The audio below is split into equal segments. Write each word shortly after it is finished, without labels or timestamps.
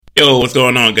Yo, what's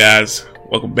going on, guys?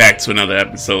 Welcome back to another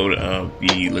episode of the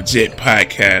LeJit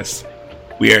Podcast.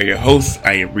 We are your hosts.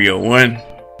 I am Rio One.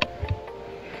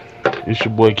 It's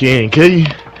your boy Ken K.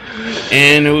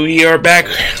 And we are back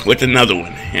with another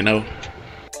one,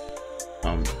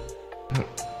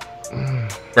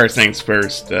 First things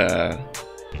first, how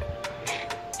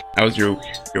was your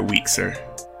week, sir?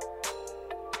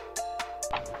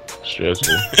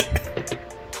 Stressful.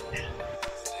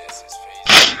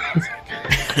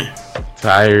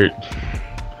 Tired.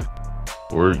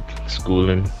 Work,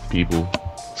 schooling, people.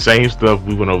 Same stuff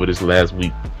we went over this last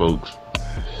week, folks.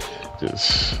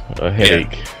 Just a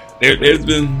headache. Yeah. There's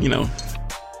been,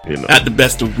 not the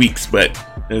best of weeks, but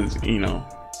there's, a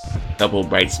couple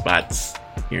bright spots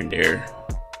here and there.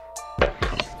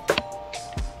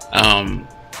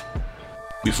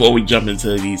 Before we jump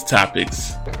into these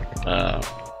topics,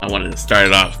 I wanted to start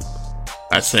it off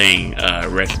by saying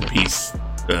rest in peace,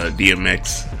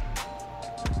 DMX.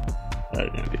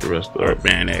 Or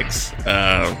Band X.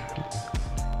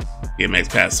 DMX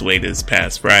passed away this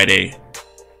past Friday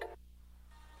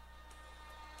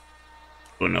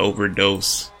from an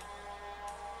overdose.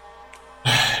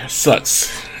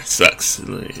 Sucks.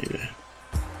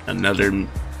 Another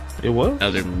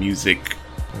music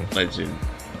legend.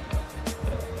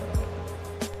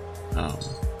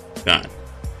 Gone.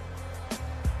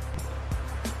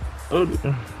 Oh,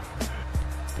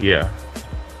 yeah.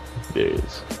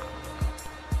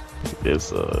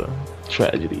 It's a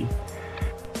tragedy.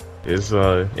 It's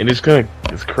and it's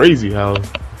crazy how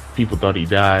people thought he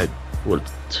died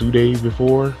 2 days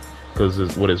before, because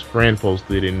it's what his friend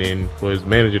posted, and then for his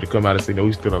manager to come out and say no,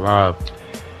 he's still alive.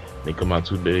 They come out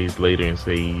 2 days later and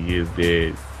say he is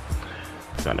dead.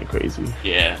 Kind of crazy.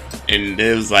 Yeah, and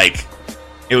it was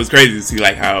crazy to see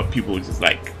how people just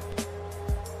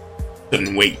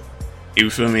couldn't wait. You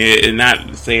feel me? And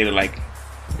not saying it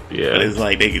yeah, but it's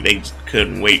they just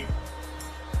couldn't wait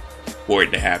for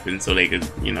it to happen so they could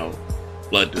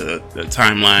flood the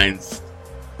timelines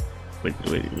with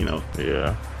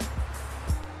yeah.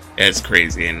 It's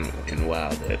crazy and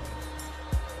wild that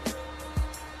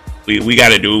we got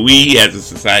to do. We as a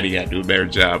society got to do a better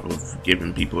job of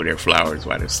giving people their flowers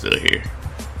while they're still here.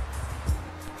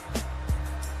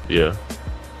 Yeah,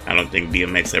 I don't think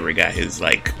DMX ever got his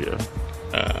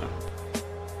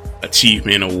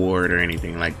achievement award or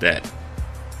anything like that.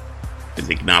 His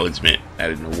acknowledgement at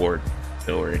an award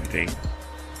or anything.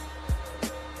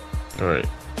 Alright.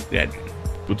 Yeah,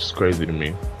 which is crazy to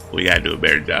me. We gotta do a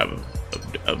better job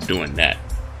of doing that.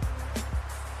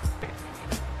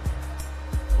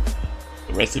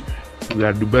 The rest of we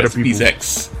gotta do better, people.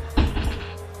 X.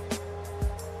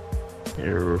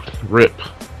 Rip.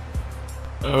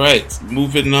 Alright,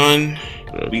 moving on.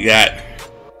 We got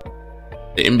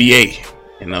the NBA.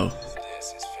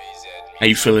 How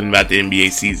you feeling about the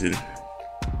NBA season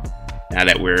now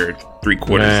that we're 3/4 of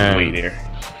the way there?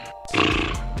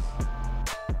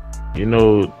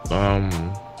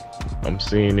 I'm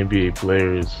seeing NBA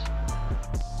players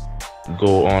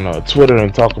go on Twitter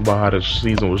and talk about how the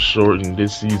season was shortened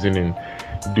this season, and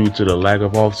due to the lack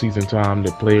of off-season time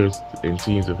that players and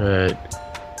teams have had,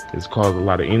 it's caused a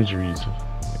lot of injuries.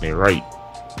 And they're right.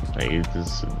 It's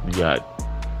just, you got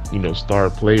star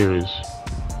players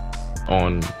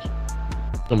on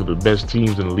some of the best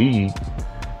teams in the league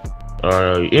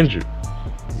are injured.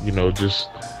 Just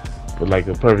for a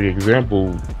perfect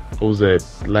example, what was that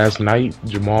last night?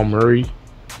 Jamal Murray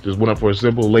just went up for a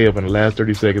simple layup in the last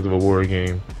 30 seconds of a Warrior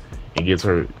game and gets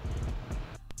hurt.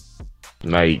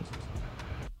 That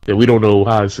we don't know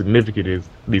how significant it is.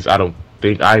 At least I don't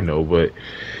think I know, but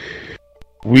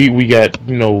we got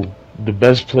the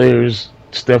best players.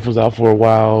 Steph was out for a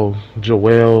while.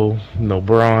 Joel,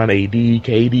 Bron, AD,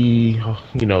 KD,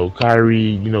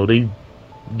 Kyrie, they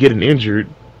getting injured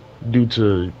due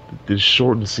to this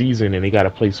shortened season, and they got to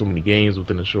play so many games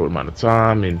within a short amount of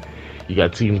time. And you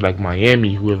got teams like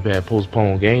Miami who have had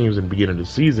postponed games in the beginning of the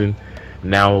season.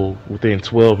 Now, within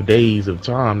 12 days of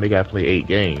time, they got to play 8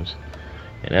 games.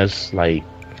 And that's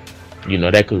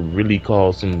that could really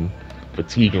cause some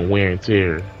fatigue and wear and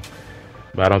tear.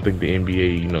 But I don't think the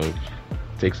NBA,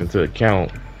 takes into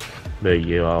account that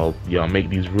y'all make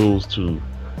these rules to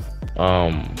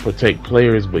protect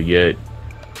players, but yet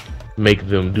make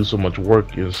them do so much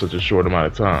work in such a short amount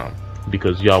of time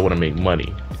because y'all want to make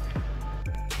money.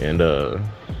 And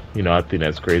I think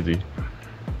that's crazy.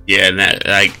 Yeah, and that's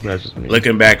just me.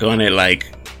 Looking back on it,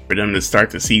 for them to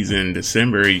start the season in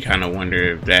December, you kind of wonder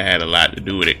if that had a lot to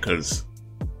do with it, because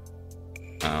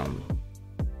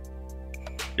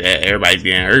everybody's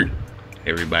getting hurt.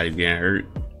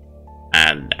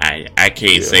 And I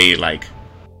can't say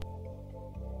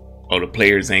the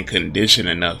players ain't conditioned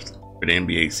enough for the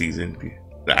NBA season.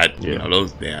 You know,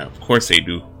 of course they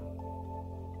do.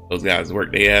 Those guys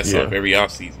work their ass off every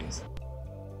offseason.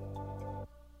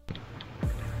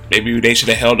 Maybe they should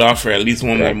have held off for at least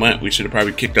one more month. We should have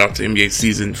probably kicked off the NBA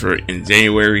season in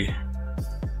January,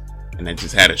 and then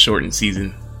just had a shortened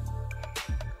season.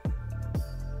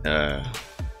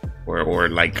 Or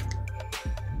like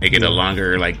make it a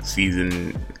longer like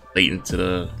season late into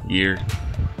the year.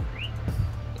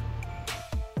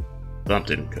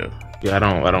 Something. Yeah, I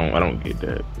don't get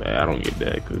that. I don't get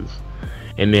that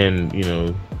and then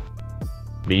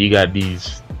then you got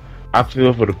these. I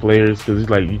feel for the players because it's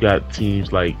like you got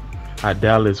teams like how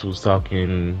Dallas was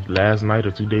talking last night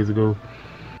or 2 days ago,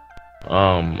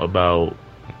 about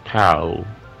how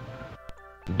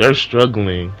they're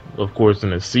struggling, of course, in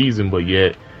the season, but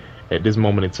yet at this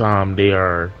moment in time they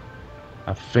are,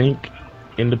 I think,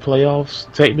 in the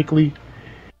playoffs technically,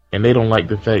 and they don't like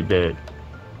the fact that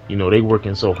they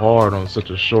working so hard on such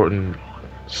a shortened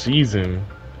season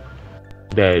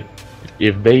that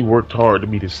if they worked hard to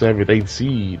be the 7th, they'd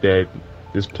see that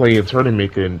this play-in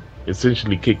tournament can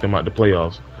essentially kick them out the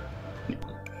playoffs.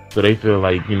 So they feel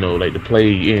like like the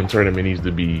play-in tournament needs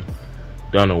to be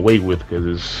done away with because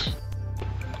it's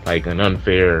like an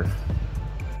unfair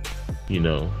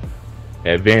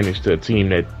advantage to a team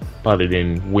that probably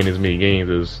didn't win as many games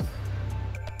as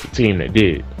the team that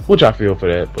did, which I feel for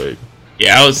that. But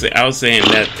yeah, I was saying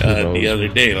that the other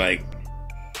day, like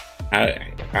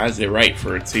how is it right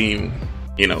for a team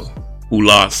who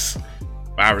lost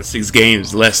 5 or 6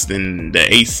 games less than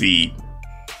the 8 seed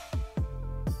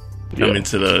come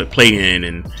into the play-in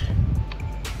and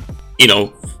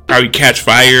probably catch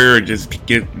fire or just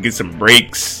get some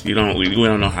breaks. We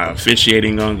don't know how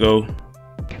officiating gonna go.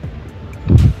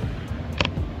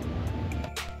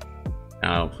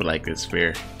 I don't feel like it's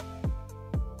fair.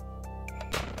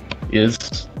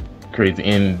 It's crazy,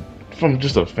 and from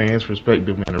just a fan's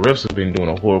perspective, man, the refs have been doing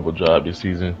a horrible job this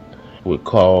season with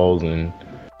calls and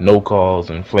no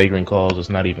calls and flagrant calls. It's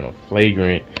not even a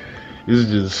flagrant.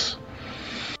 This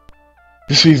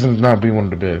season's not been one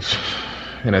of the best,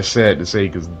 and that's sad to say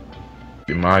because,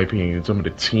 in my opinion, some of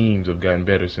the teams have gotten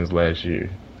better since last year.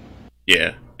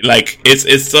 Yeah, like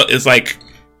it's like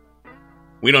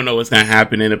we don't know what's gonna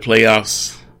happen in the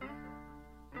playoffs.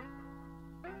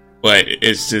 But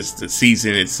it's just the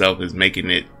season itself is making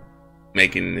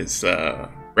this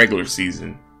regular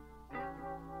season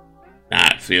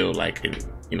not feel like an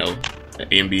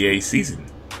NBA season.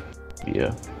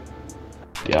 Yeah,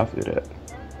 I feel that.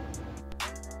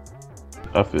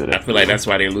 I feel like that's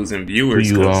why they're losing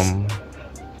viewers.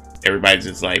 Everybody's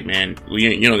just like, man,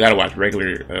 you don't gotta watch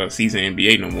regular season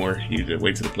NBA no more. You just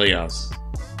wait till the playoffs.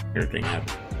 Everything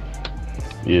happens.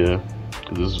 Yeah,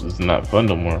 because it's not fun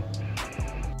no more.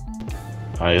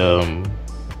 I don't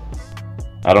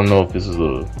know if this is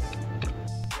a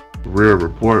real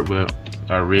report, but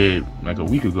I read like a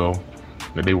week ago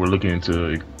that they were looking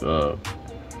into,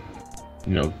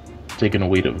 taking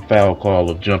away the foul call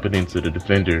of jumping into the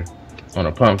defender on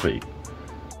a pump fake.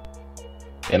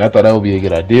 And I thought that would be a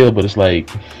good idea, but it's like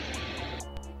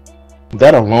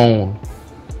that alone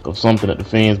of something that the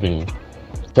fans been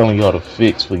telling y'all to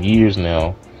fix for years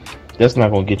now. That's not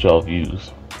gonna get y'all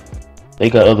views. They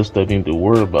got other stuff they need to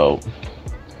worry about.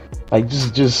 Like,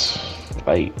 just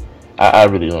like, I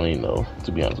really don't even know,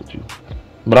 to be honest with you.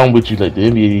 But I'm with you, like, the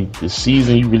NBA, the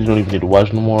season, you really don't even need to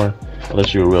watch no more,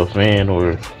 unless you're a real fan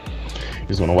or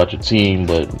just want to watch your team.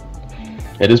 But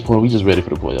at this point, we just ready for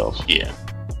the playoffs. Yeah.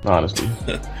 Honestly.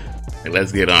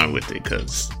 Let's get on with it,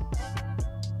 because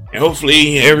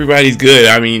hopefully everybody's good.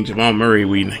 I mean, Jamal Murray,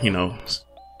 Jamal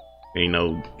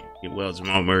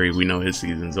Murray, we know his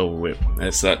season's over with.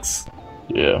 That sucks.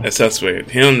 Yeah. That sucks with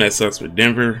him. That sucks with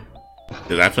Denver.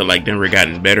 Because I feel like Denver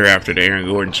gotten better after the Aaron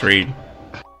Gordon trade.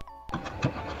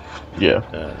 Yeah.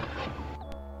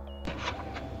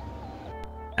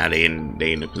 Now they in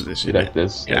the position. Yeah,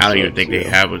 I don't even think they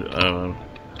have I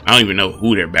don't even know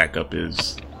who their backup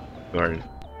is. Guarding.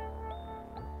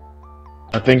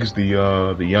 I think it's the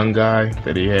young guy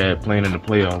that they had playing in the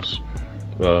playoffs,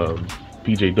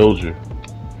 PJ Dozier.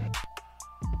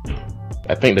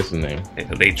 I think that's his name.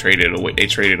 They traded away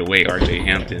RJ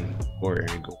Hampton for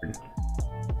Aaron Gordon.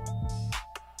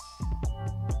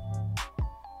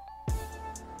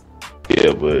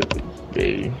 Yeah, but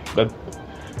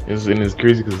it's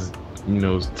crazy because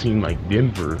it's a team like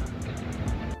Denver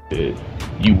that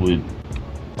you would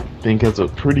think has a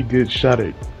pretty good shot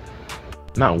at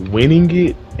not winning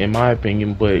it, in my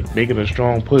opinion, but making a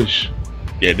strong push.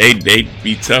 Yeah, they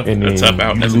be tough. That's a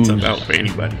tough out for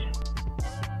anybody.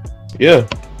 Yeah,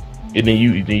 and then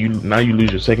you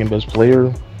lose your second best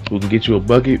player who can get you a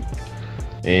bucket.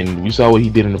 And we saw what he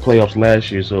did in the playoffs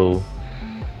last year, so,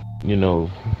 you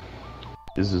know,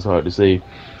 this is hard to say.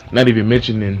 Not even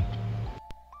mentioning,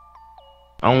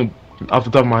 off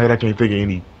the top of my head, I can't think of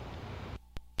any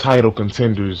title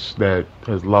contenders that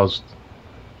has lost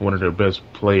one of their best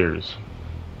players.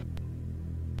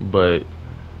 But,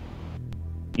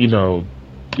 you know,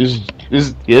 it's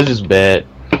just bad.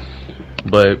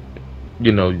 But,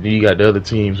 you know, you got the other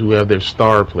teams who have their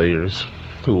star players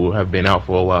who have been out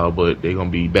for a while, but they're going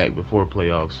to be back before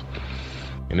playoffs.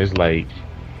 And it's like,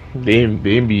 the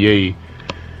NBA,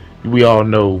 we all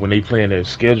know when they plan their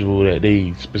schedule that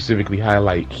they specifically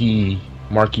highlight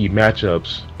marquee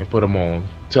matchups and put them on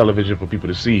television for people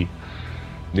to see.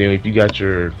 Then if you got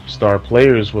your star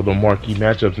players for the marquee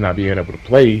matchups not being able to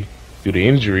play due to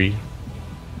injury,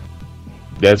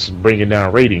 that's bringing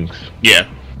down ratings. Yeah.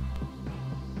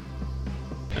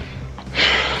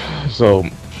 So,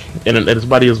 and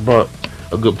somebody else brought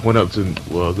a good point up to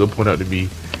me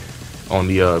on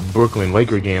the Brooklyn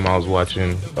Laker game I was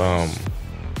watching.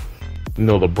 You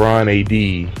know, LeBron, AD,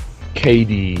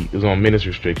 KD is on minutes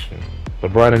restriction.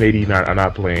 LeBron and AD are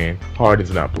not playing.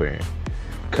 Harden's not playing.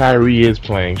 Kyrie is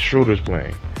playing. Schroeder's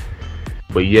playing.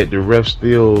 But yet the refs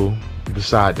still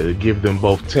decide to give them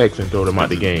both techs and throw them out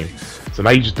the game. So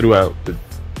now you just threw out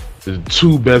the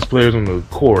two best players on the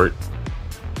court.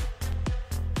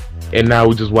 And now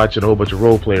we're just watching a whole bunch of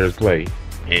role players play.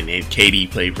 And KD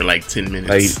played for like 10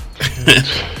 minutes.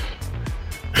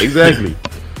 Exactly.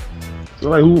 So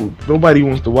like, nobody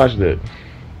wants to watch that.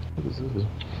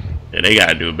 Yeah, they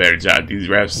gotta do a better job. These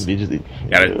refs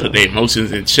gotta put their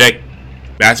emotions in check.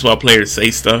 Basketball players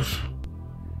say stuff,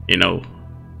 you know.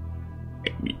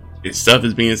 Stuff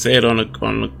is being said on the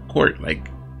court. Like,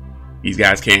 these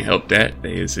guys can't help that.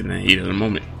 They just in the heat of the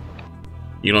moment.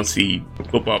 You don't see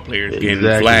football players getting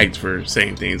flagged for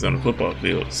saying things on the football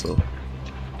field. So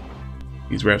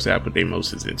these refs have to put their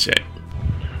emotions in check.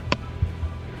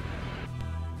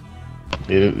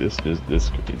 It's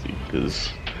crazy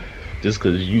because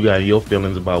you got your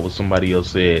feelings about what somebody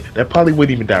else said that probably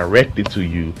wasn't even directed to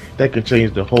you, that could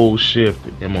change the whole shift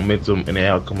and momentum and the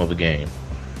outcome of a game.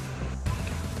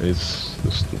 It's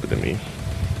stupid to me.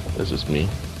 That's just me.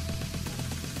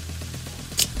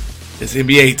 This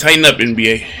NBA, tighten up,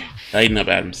 NBA. Tighten up,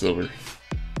 Adam Silver.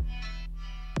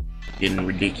 Getting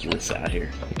ridiculous out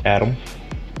here. Adam.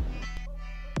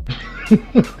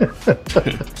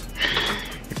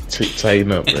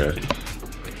 Tighten up, man.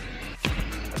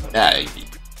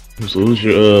 So who's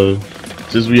your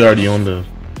since we already on the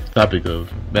topic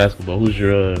of basketball, who's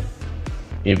your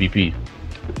MVP?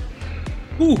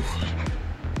 Ooh.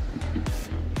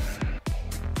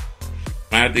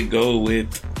 I have to go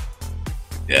with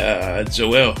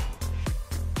Joel.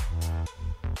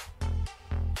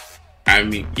 I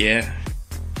mean, yeah.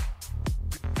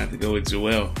 I have to go with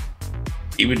Joel.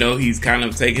 Even though he's kind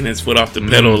of taking his foot off the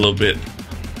pedal a little bit.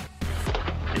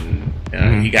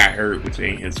 And, he got hurt, which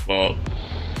ain't his fault.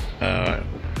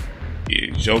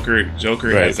 Joker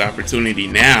has opportunity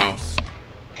now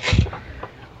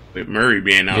with Murray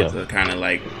being out to kind of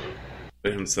like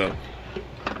put himself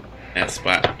in that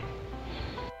spot.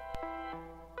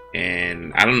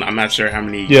 And I'm not sure how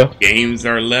many games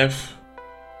are left.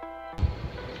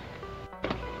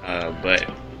 But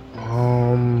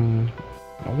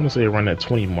I want to say around that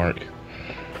 20 mark.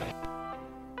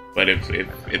 But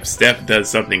if Steph does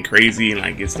something crazy and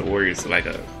like gets the Warriors to like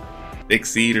a 6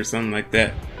 seed or something like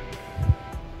that,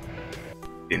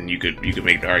 then you could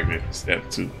make the argument for Steph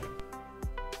too.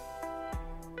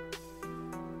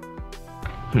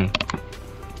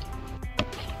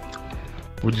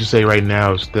 Would you say right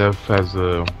now Steph has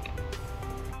a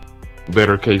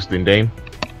better case than Dame?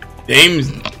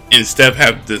 Dame and Steph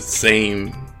have the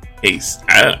same case.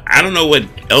 I don't know what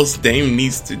else Dame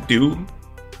needs to do.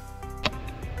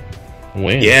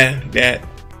 When? Yeah, that.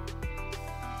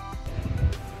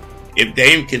 If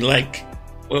Dame can like,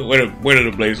 what are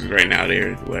the Blazers right now?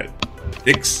 They're what,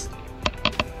 6,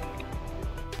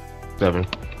 7.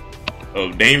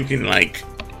 Oh, Dame can like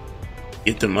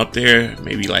get them up there.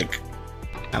 Maybe like,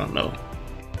 I don't know.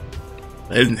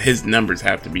 His numbers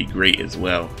have to be great as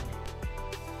well.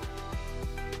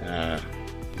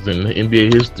 In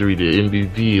NBA history, the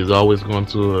MVP is always going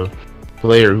to a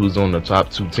player who's on the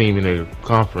top 2 team in their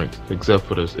conference, except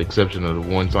for the exception of the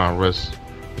one-time Russ,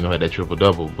 had that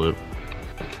triple-double. But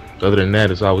other than that,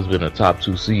 it's always been a top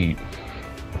 2 seed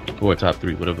or a top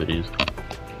 3, whatever it is.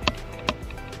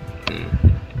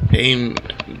 Dame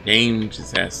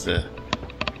just has to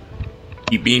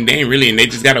keep being Dame, really, and they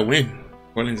just gotta win.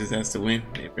 Portland just has to win.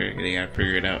 They gotta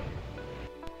figure it out.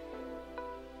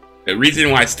 The reason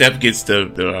why Steph gets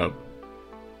the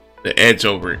the edge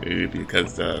over it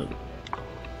because the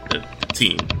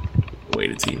team, the way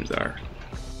the teams are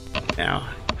now.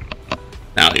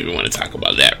 I don't even want to talk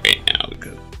about that right now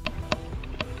because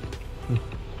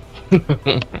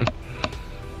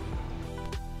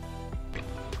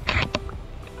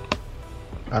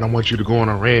I don't want you to go on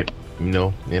a rant,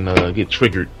 and get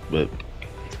triggered. But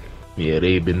yeah,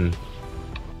 they've been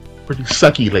pretty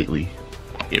sucky lately.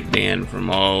 Get banned from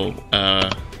all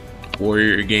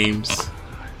Warrior games.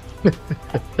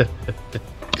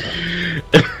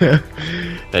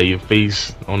 Have your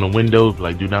face on the window,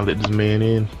 like, do not let this man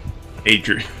in.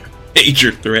 Major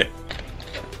threat.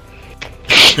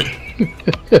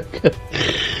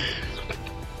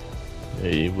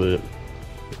 Hey, but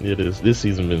yeah, this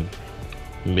season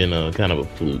been kind of a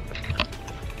fluke.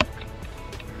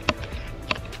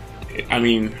 I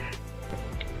mean,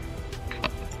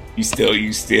 you still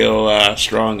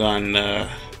strong on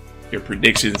your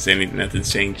predictions, and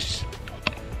nothing's changed.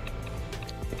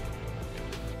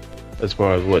 As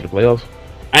far as what, the playoffs?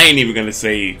 I ain't even gonna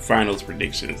say finals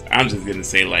predictions. I'm just gonna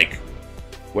say like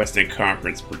Western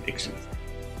Conference predictions,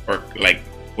 or like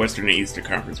Western and Eastern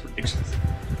Conference predictions.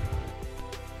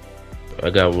 I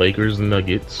got Lakers and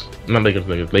Nuggets. Not Lakers,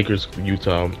 Nuggets. Lakers,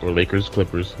 Utah, or Lakers,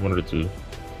 Clippers. One of the two.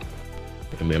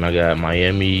 And then I got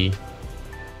Miami,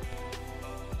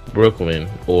 Brooklyn,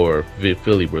 or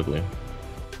Philly, Brooklyn.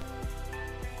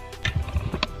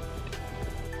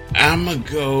 I'm gonna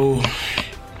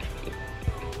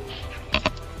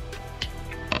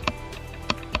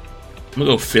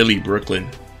go Philly, Brooklyn.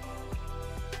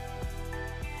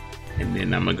 And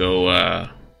then I'm gonna go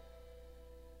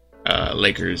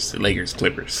Lakers,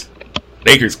 Clippers.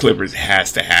 Lakers, Clippers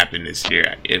has to happen this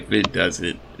year. If it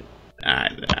doesn't, I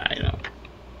don't.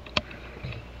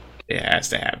 It has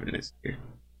to happen this year.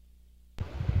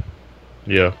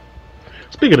 Yeah.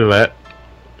 Speaking of that,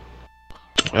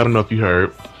 I don't know if you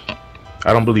heard.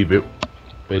 I don't believe it.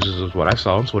 But this is what I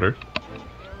saw on Twitter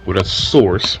with a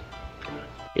source.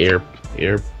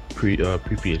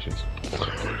 Abbreviations.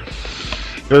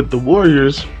 That the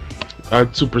Warriors are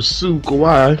to pursue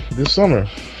Kawhi this summer.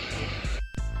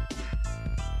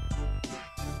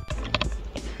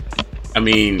 I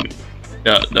mean,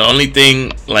 the only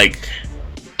thing, like,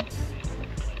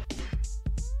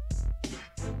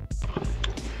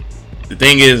 the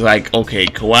thing is, like, okay,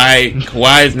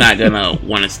 Kawhi is not gonna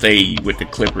want to stay with the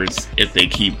Clippers if they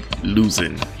keep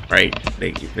losing, right?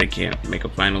 They can't make a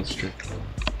finals trip.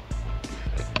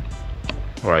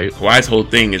 Right. Kawhi's whole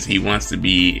thing is he wants to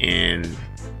be in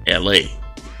LA.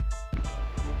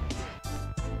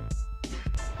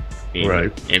 And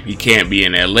right. If he can't be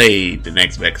in LA, the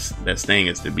next best thing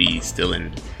is to be still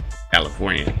in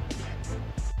California.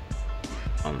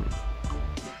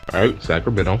 Alright,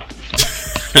 Sacramento.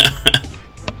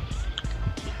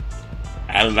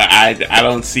 I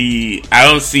don't see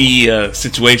a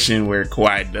situation where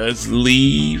Kawhi does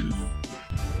leave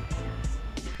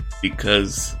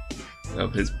because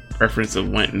of his preference of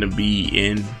wanting to be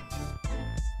in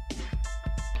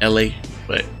LA,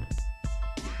 but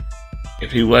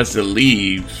if he was to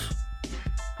leave,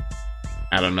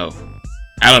 I don't know,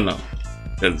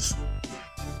 because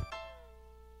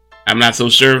I'm not so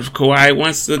sure if Kawhi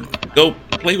wants to go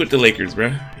play with the Lakers,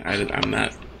 bro. I'm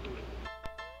not.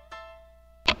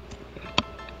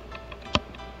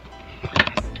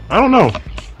 I don't know.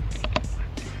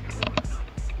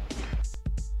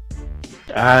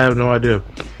 I have no idea.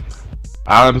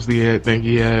 I honestly think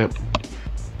he had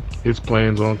his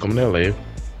plans on coming to LA,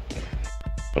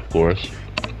 of course.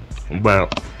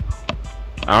 But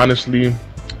honestly,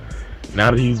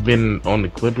 now that he's been on the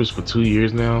Clippers for 2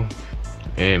 years now,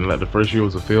 and like the first year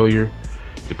was a failure,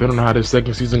 depending on how this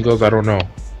second season goes, I don't know.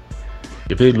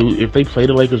 If they play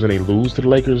the Lakers and they lose to the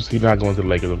Lakers, he's not going to the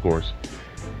Lakers, of course.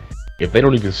 If they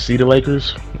don't even see the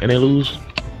Lakers and they lose,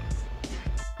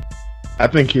 I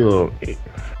don't think it'll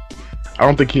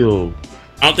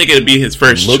be his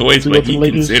first choice, but he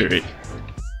consider it.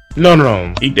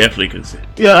 No. He definitely consider.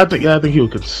 Yeah, I think he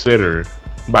would consider,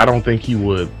 but I don't think he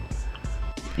would,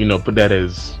 put that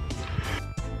as,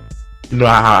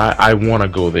 I want to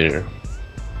go there.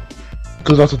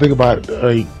 Because also think about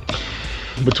like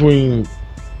between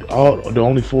the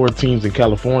only 4 teams in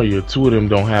California, 2 of them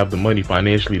don't have the money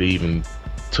financially to even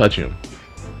touch him.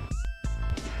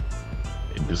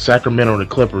 The Sacramento and the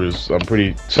Clippers,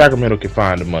 Sacramento can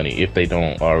find the money if they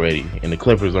don't already, and the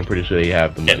Clippers, I'm pretty sure they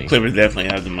have the money. Yeah, the Clippers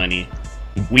definitely have the money.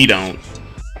 We don't.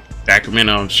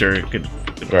 Sacramento, I'm sure could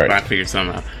figure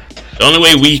something out. The only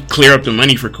way we clear up the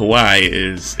money for Kawhi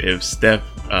is if Steph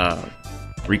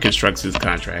reconstructs his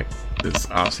contract this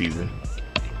offseason,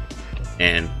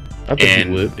 and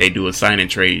they do a sign and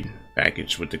trade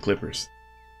package with the Clippers,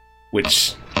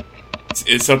 which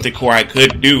is something Kawhi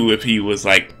could do if he was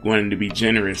like wanting to be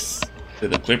generous to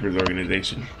the Clippers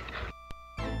organization.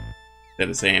 Instead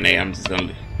of saying, "Hey, I'm just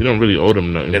gonna," you don't really owe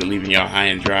them nothing. Instead of leaving y'all high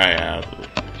and dry out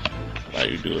while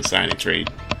you do a sign and trade.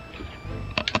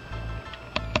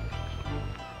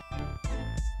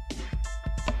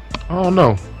 I don't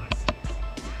know.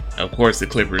 Of course, the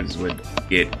Clippers would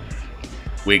get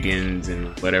Wiggins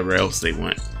and whatever else they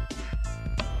want.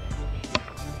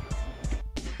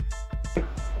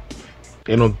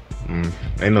 Ain't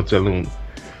no telling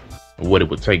what it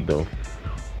would take though.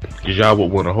 Cause y'all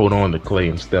would want to hold on to Clay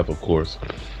and Steph, of course.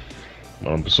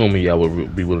 I'm assuming y'all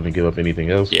would be willing to give up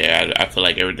anything else. Yeah, I feel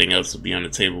like everything else would be on the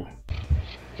table.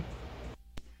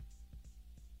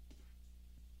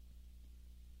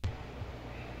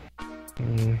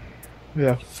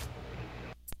 Yeah.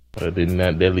 Other than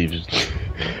that leaves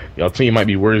y'all team might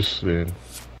be worse than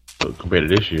compared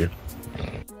to this year.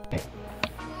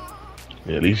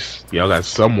 Yeah, at least y'all got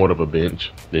somewhat of a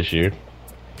bench this year.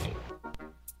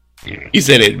 You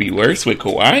said it'd be worse with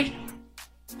Kawhi?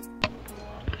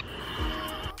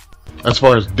 As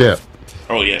far as depth.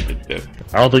 Oh yeah, the depth.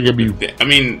 I don't think it'd be. I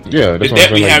mean, yeah, the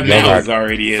depth we have now is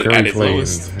already at its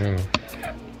lowest.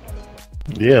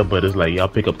 Yeah, but it's like y'all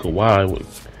pick up Kawhi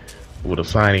with a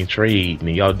signing trade,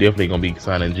 and y'all definitely gonna be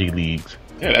signing G Leagues.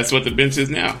 Yeah, that's what the bench is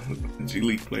now. G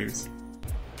League players,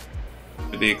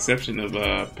 with the exception of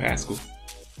Pascal.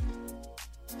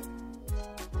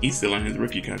 He's still on his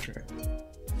rookie contract.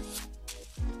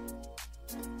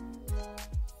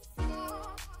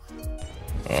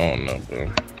 I don't know,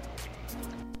 bro.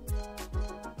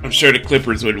 I'm sure the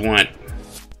Clippers would want.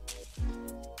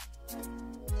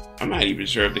 I'm not even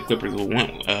sure if the Clippers would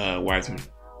want Wiseman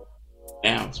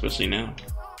now, especially now.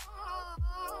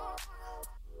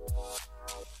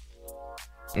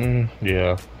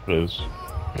 Yeah, because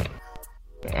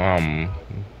I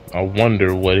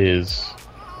wonder what his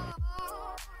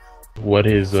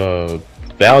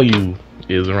value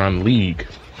is around the league.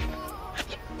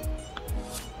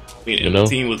 I mean, if the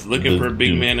team was looking for a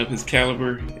big man of his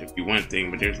caliber, it'd be one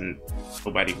thing, but there's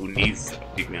nobody who needs a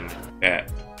big man like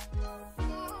that.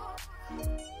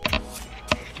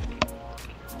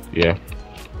 Yeah,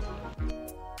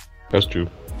 that's true.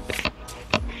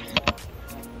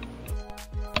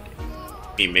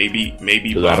 I mean,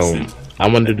 maybe Boston. I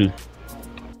wonder do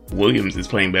Williams is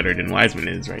playing better than Wiseman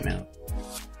is right now.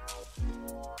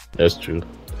 That's true.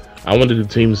 I wonder do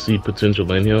teams see potential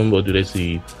in him, or do they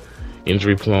see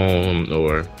injury prone,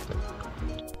 or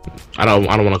I don't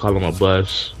want to call him a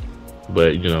bust,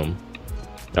 but you know,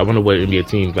 I wonder what NBA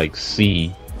teams like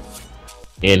see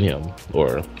in him,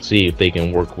 or see if they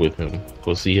can work with him,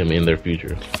 or see him in their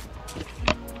future.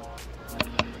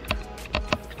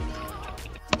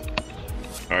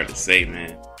 Hard to say,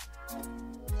 man.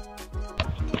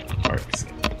 Hard to say.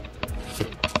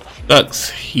 Sucks.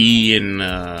 He and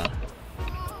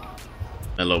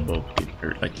Melo both get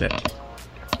hurt like that.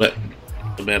 But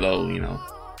LaMelo, you know,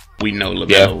 we know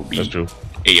LaMelo will be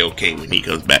A-okay when he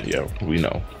comes back. Yeah, we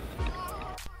know.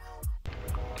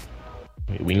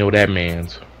 We know that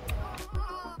man's.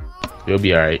 He'll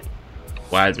be all right.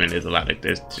 Wiseman is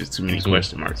there's just too many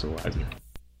question marks with Wiseman.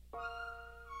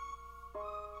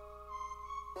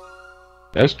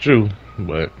 That's true,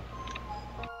 but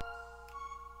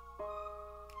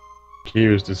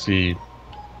curious to see,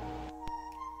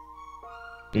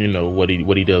 you know, what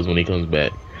he does when he comes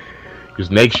back.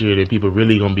 Because next year, then people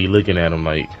really gonna be looking at him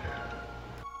like,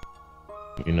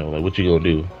 you know, like what you gonna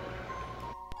do?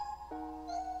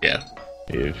 Yeah.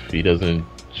 If he doesn't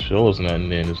show us nothing,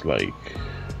 then it's like.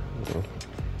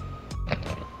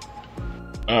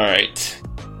 All right.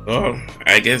 Well,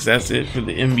 I guess that's it for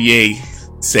the NBA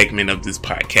segment of this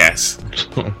podcast.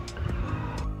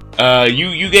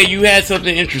 You had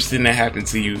something interesting that happened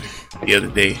to you the other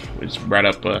day, which brought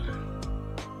up a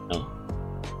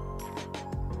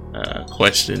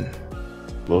question.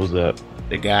 What was that?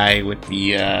 The guy with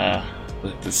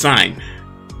the sign,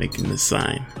 making the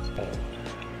sign.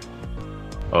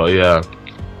 Oh yeah,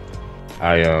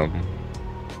 I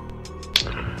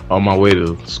on my way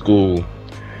to school,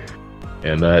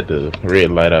 and at the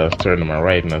red light, I turn to my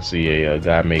right, and I see a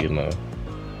guy making a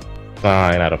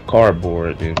sign out of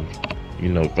cardboard, and you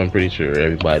know, I'm pretty sure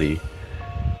everybody,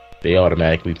 they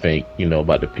automatically think, you know,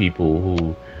 about the people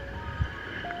who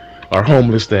are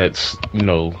homeless that's, you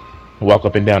know, walk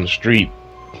up and down the street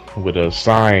with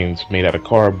signs made out of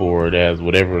cardboard, as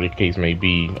whatever the case may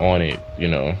be on it, you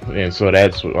know. And so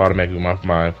that's what automatically my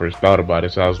mind first thought about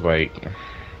it. So I was like,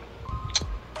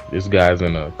 this guy's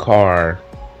in a car,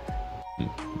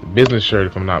 business shirt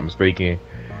if I'm not mistaken,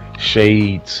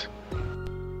 shades,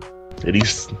 that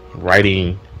he's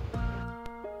writing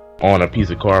on a piece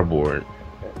of cardboard,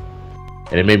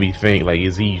 and it made me think, like,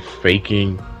 is he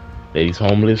faking that he's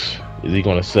homeless? Is he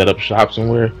gonna set up shop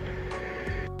somewhere?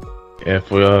 And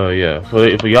for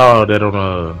y'all that don't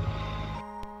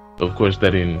of course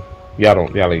that y'all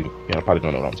probably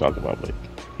don't know what I'm talking about, but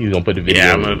he's gonna put the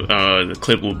video. Yeah, the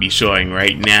clip will be showing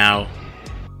right now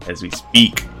as we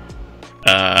speak.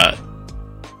 Yeah,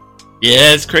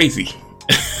 it's crazy.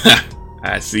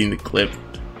 I seen the clip.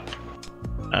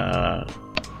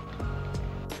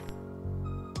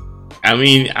 I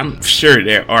mean, I'm sure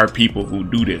there are people who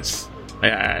do this.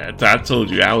 Like I told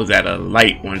you, I was at a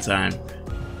light one time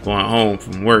going home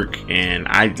from work, and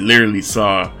I literally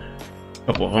saw a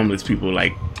couple of homeless people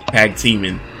like tag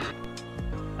teaming.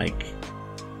 Like,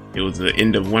 it was the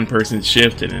end of one person's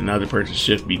shift and another person's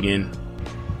shift begin.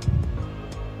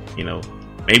 You know,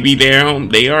 maybe they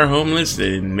are homeless,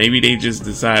 and maybe they just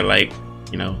decide, like,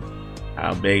 you know,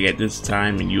 I'll beg at this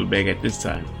time and you'll beg at this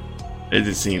time. It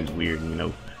just seems weird, you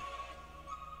know.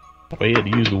 Well, you had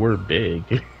to use the word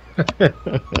beg.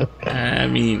 I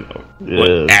mean,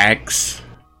 what acts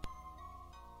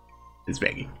is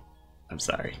begging? I'm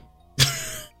sorry.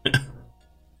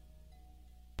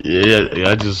 yeah,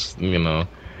 I just, you know,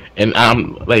 and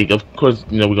I'm like, of course,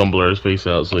 you know, we're gonna blur his face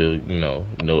out, so, you know,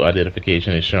 no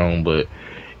identification is shown, but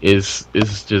it's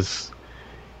just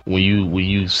when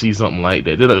you see something like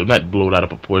that, they're not blow it out of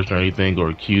proportion or anything or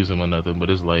accuse him or nothing, but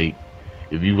it's like,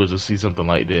 if you was to see something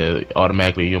like that,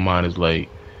 automatically your mind is like,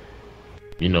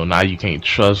 you know, now you can't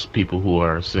trust people who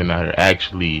are sitting out here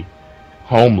actually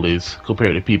homeless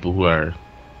compared to people who are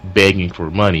begging for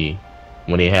money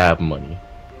when they have money,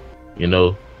 you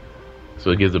know.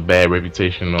 So it gives a bad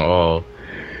reputation to all,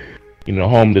 you know,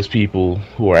 homeless people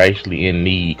who are actually in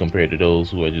need compared to those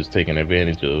who are just taking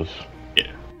advantage of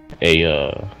a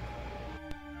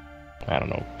I don't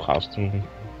know, costume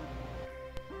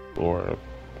or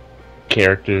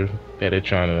character that they're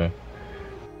trying to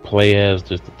play as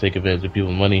just to take advantage of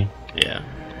people's money. Yeah,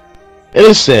 it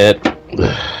is sad.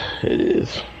 It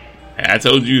is. I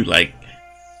told you, like,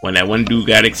 when that one dude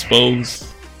got exposed,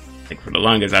 like, for the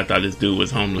longest I thought this dude was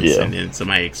homeless, and then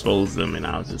somebody exposed him, and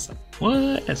I was just like,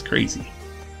 what? That's crazy.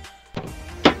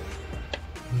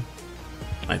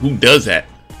 Like, who does that?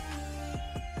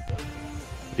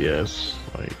 Yes,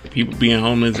 like, people being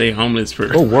homeless, they homeless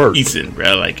for work. Decent,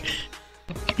 bro. Like,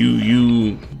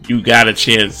 you got a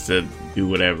chance to do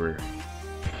whatever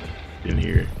in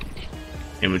here,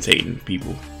 imitating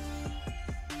people.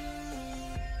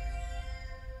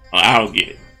 I don't get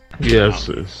it. Yes,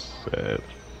 it's sad.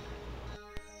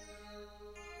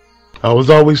 I was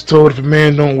always told, if a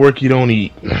man don't work, you don't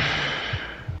eat.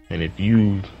 And if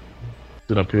you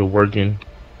sit up here working,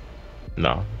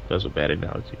 no, that's a bad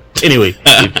analogy. Anyway,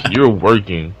 if you're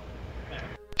working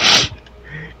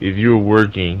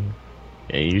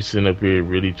and you sit up here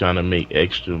really trying to make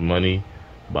extra money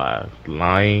by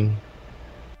lying,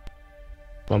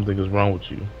 something is wrong with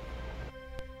you.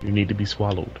 You need to be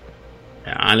swallowed.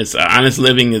 Honest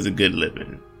living is a good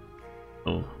living.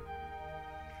 Oh,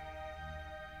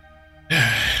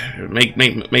 make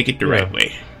it the right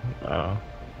way. I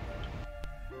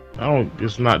don't.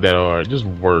 It's not that hard. Just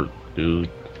work,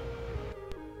 dude.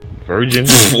 Virgin.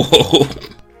 Whoa.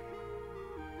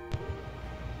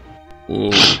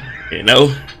 Whoa. You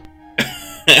know.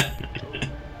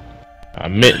 I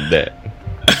meant that.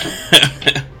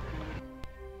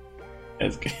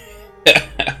 That's good.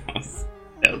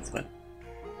 That was fun.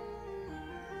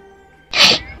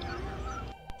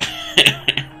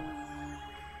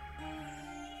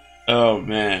 Oh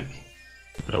man,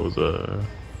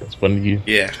 that's funny to you.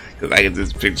 Yeah, because I get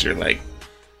this picture like,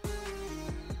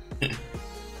 well,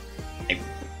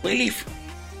 if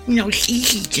you know, it's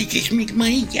easy to just make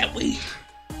money that way.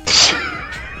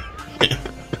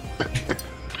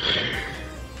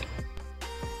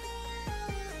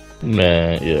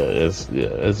 Man, it's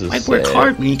just. I work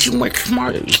hard, we need to work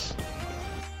smart.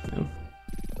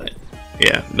 But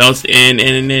yeah, those and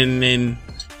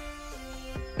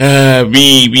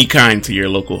be kind to your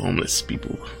local homeless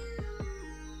people.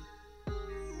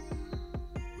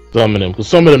 Some of them, because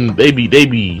some of them they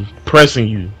be pressing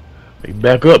you. They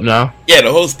back up now. Yeah,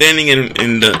 the whole standing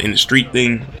in the street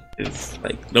thing is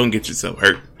like, don't get yourself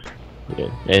hurt. Yeah,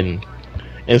 and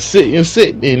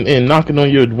sit and knocking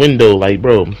on your window like,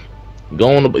 bro,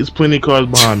 go on. There's plenty of cars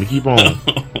behind me. Keep on.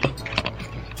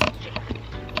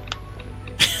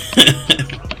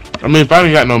 I mean, if I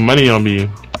ain't got no money on me,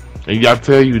 and I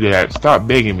tell you that, stop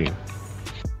begging me.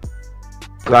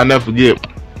 Cause I'll never forget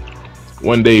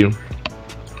one day,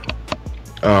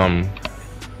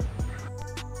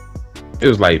 it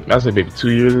was like, I said maybe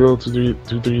 2 years ago, 3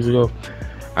 years ago.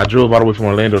 I drove all the way from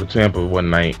Orlando to Tampa one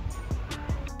night.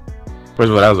 First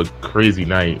of all, that was a crazy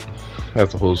night.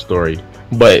 That's the whole story.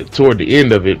 But toward the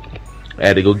end of it, I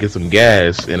had to go get some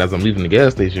gas, and as I'm leaving the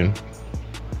gas station,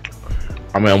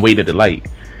 I'm waiting at the light.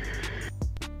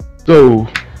 So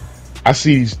I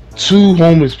see these 2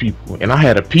 homeless people, and I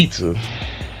had a pizza.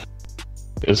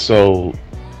 And so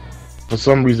for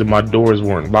some reason my doors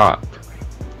weren't locked.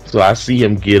 So I see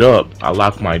him get up. I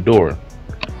lock my door.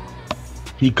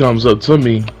 He comes up to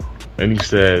me and he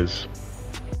says,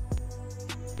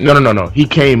 No. He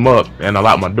came up and I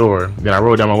locked my door. Then I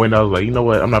rolled down my window. I was like, you know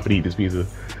what? I'm not gonna eat this pizza.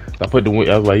 So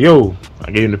I was like, yo,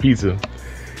 I gave him the pizza.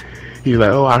 He's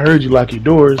like, oh, I heard you lock your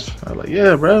doors. I was like,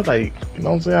 yeah, bro. Like, you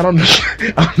know what I'm saying? I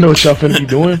don't know what y'all finna be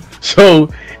doing. So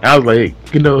I was like,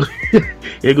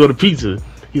 here go the pizza.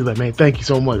 He's like, man, thank you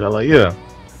so much. I was like, yeah.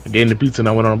 I gave him the pizza and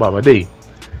I went on about my day.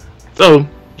 So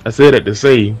I said that to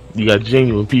say, you got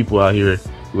genuine people out here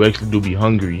who actually do be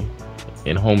hungry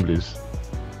and homeless.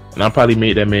 And I probably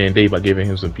made that man day by giving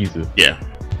him some pizza. Yeah.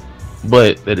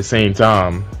 But at the same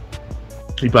time,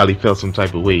 he probably felt some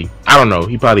type of way. I don't know.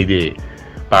 He probably did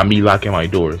by me locking my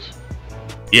doors.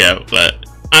 Yeah, but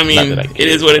I mean, it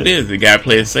is what it is. The guy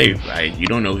plays safe. Like, you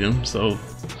don't know him, so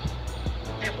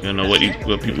you don't know what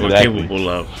people are capable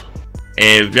of.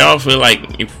 And if y'all feel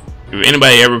like, if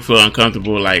anybody ever feel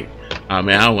uncomfortable, like, oh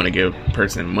man, I don't want to give a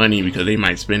person money because they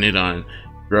might spend it on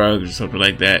drugs or something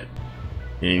like that,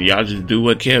 and y'all just do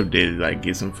what Kev did, like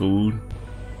get some food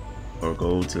or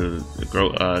go to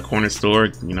the corner store,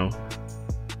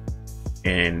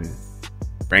 and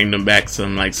bring them back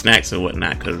some like snacks or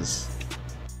whatnot, because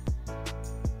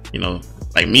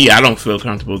like me, I don't feel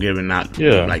comfortable giving out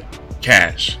like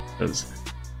cash because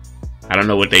I don't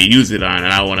know what they use it on, and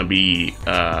I don't want to be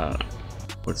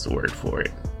what's the word for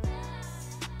it?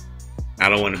 I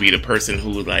don't want to be the person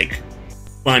who like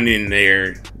funding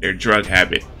their drug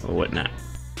habit or whatnot.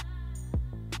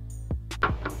 I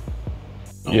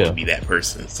don't want to be that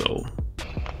person. So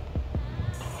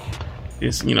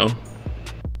just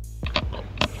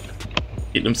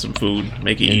get them some food,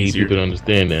 make it easier. People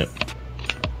understand that.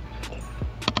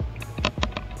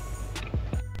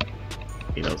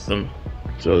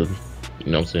 So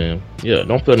you know what I'm saying? Yeah,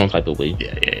 don't feel no type of way.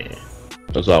 Yeah.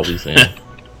 That's all we saying.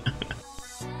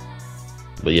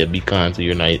 But yeah, be kind to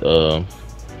your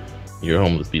your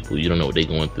homeless people. You don't know what they're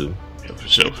going through. Yeah, for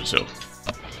sure.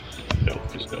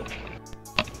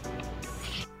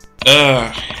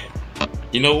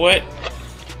 You know what?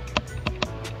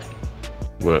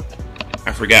 What?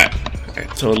 I forgot. I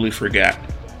totally forgot.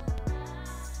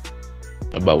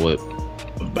 About what?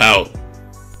 About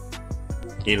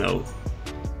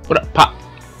what up, Pop?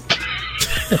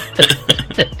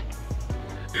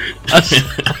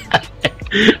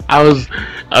 I was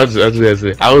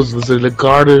listening to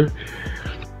Carter,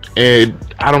 and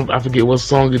I forget what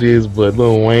song it is, but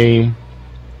Lil Wayne,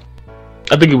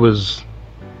 I think it was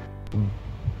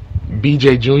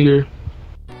BJ Jr.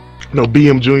 No,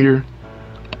 BM Jr.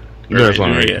 You know that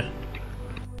song, right?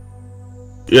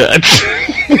 Yeah.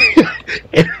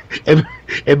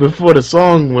 and before the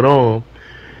song went on,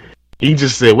 he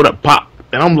just said, "What up, Pop?"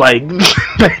 And I'm like,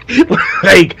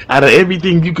 like out of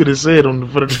everything you could have said on the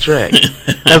front of the track,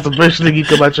 that's the first thing you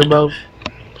come out your mouth.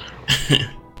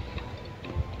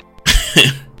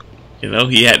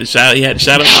 He had to shout him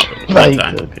out.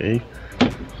 Like, okay.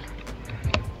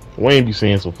 Wayne be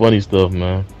saying some funny stuff,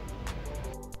 man.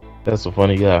 That's a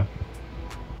funny guy.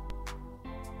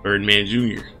 Birdman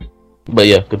Jr. But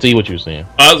yeah, continue what you were saying.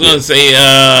 I was gonna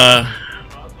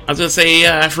say,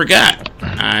 I forgot.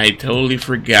 I totally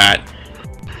forgot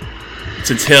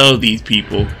to tell these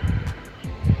people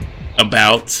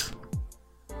about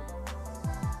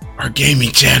our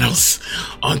gaming channels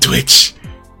on Twitch.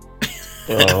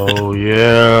 Oh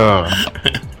yeah.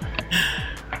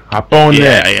 Hop on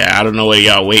that. Yeah. I don't know what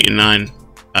y'all waiting on.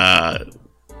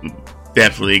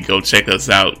 Definitely go check us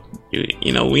out. We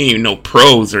ain't no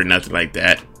pros or nothing like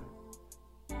that.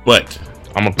 But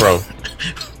I'm a pro.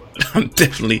 I'm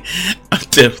definitely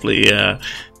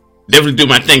do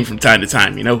my thing from time to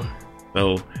time,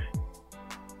 So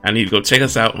I need to go check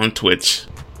us out on Twitch.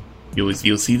 You'll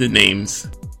see the names.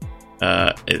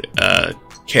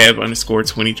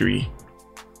 Kev_23.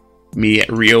 Me at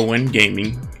Rio1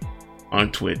 Gaming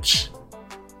on Twitch.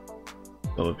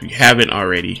 So if you haven't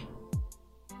already,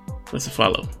 let's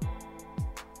follow.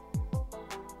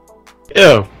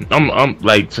 Yeah, I'm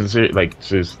like sincere,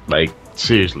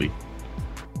 seriously.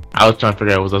 I was trying to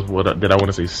figure out did I want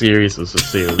to say serious or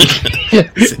sincerely?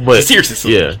 But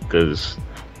seriously, yeah, because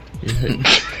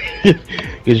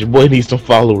your boy needs some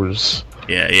followers.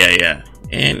 Yeah.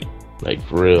 And Like,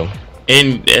 for real.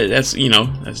 And that's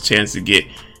a chance to get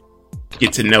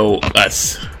to know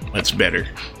us much better.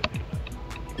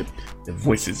 The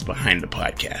voices behind the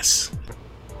podcast.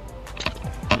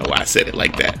 I don't know why I said it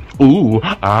like that. Ooh,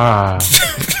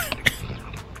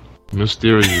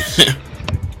 mysterious.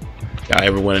 Y'all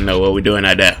ever want to know what we're doing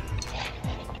out there?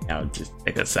 Y'all just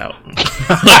check us out.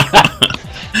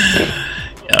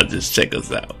 Y'all just check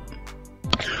us out.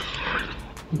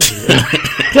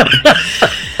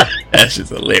 That's just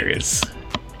hilarious.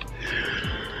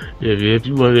 Yeah, if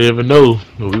you want to ever know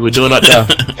what we were doing out there,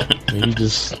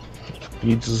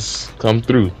 you just come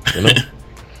through, you know.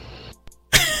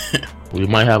 We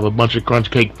might have a bunch of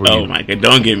crunch cake for you. Oh my god!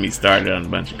 Don't get me started on a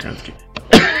bunch of crunch cake.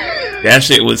 That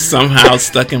shit was somehow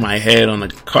stuck in my head on the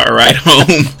car ride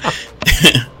home.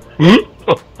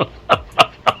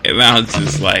 And I was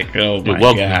just like, oh my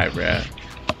god, bro.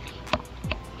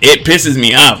 It pisses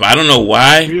me off. I don't know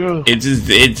why. Yeah.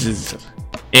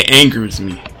 It angers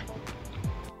me.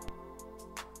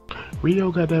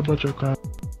 Rio got that bunch of crunch.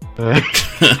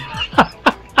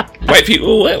 White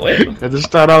people, what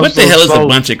the hell is a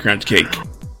bunch of crunch cake?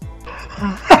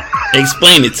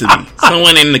 Explain it to me.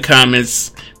 Someone in the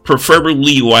comments,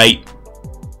 preferably white,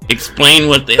 explain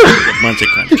what the hell is a bunch of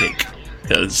crunch cake.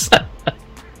 Because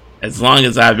as long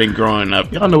as I've been growing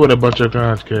up, y'all know what a bunch of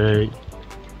crunch cake.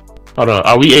 Hold on,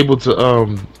 are we able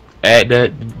to add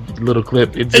that little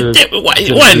clip into?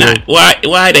 Why not?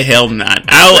 Why the hell not?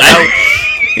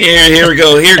 Here we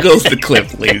go. Here goes the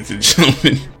clip, ladies and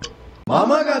gentlemen.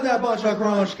 Mama got that bunch of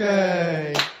crunch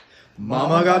cake.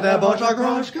 Mama got that bunch of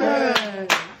crunch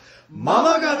cake.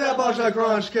 Mama got that bunch of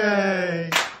crunch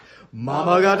cake.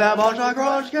 Mama got that bunch of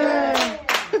crunch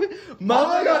cake.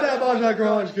 Mama got that bunch of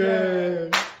crunch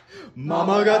cake.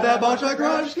 Mama got that bunch of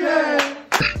crunch cake.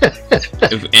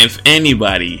 If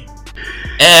anybody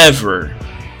ever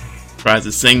tries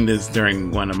to sing this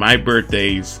during one of my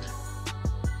birthdays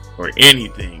or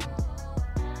anything,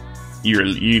 you're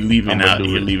leaving out.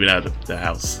 You're leaving out of the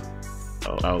house.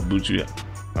 I'll boot you up.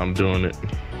 I'm doing it.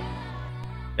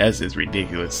 That's just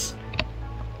ridiculous.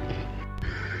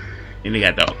 And they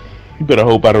got the. You better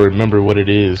hope I don't remember what it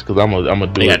is, because I'm gonna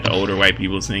do it. They got the older white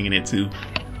people singing it too.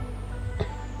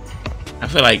 I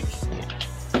feel like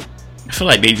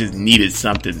they just needed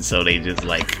something, so they just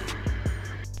like.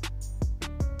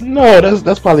 No,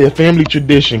 that's probably a family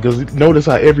tradition, because notice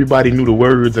how everybody knew the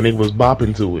words and they was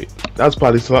bopping to it. That's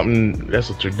probably something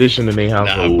that's a tradition in their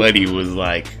household. Nah, buddy was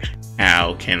like,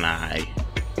 how can I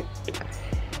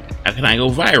go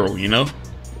viral, you know?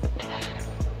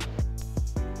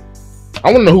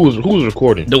 I want to know who was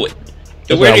recording. The way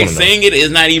they saying it is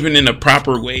not even in a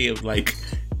proper way of like.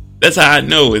 That's how I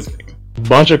know it's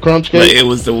bunch of crunch cake. Like, it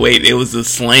was the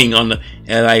slang on the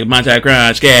like bunch of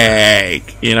crunch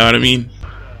cake. You know what I mean?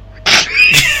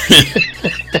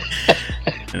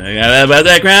 And I got about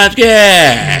that crunch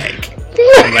cake.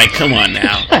 I'm like, come on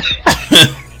now.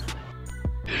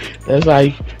 That's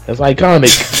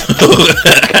iconic.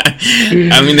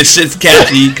 I mean, the shit's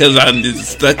catchy because I'm just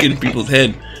stuck in people's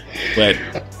head. But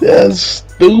that's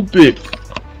stupid.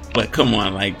 But come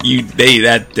on, like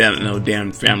no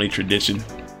damn family tradition.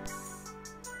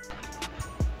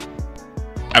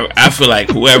 I feel like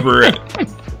whoever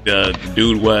the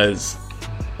dude was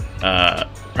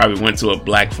probably went to a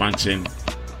black function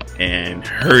and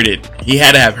heard it. He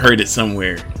had to have heard it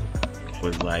somewhere.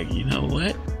 Was like, you know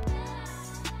what?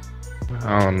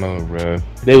 I don't know, bro.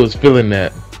 They was feeling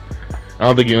that. I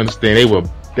don't think you understand.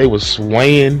 They were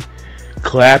swaying,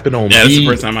 clapping on. Yeah, that's the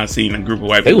first time I've seen a group of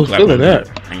white people. They was feeling that.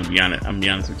 I'm gonna be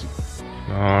honest with you.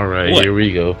 All right, what? Here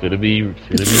we go. It'll be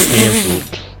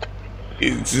canceled.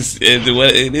 It's just it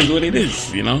is what it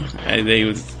is. You know, they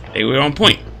were on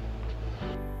point.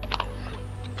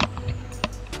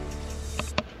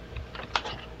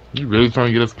 You really trying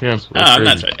to get us canceled? I'm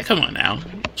not trying. Come on now,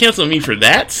 cancel me for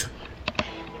that.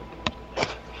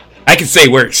 I can say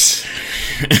worse.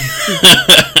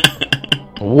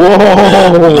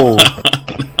 Whoa!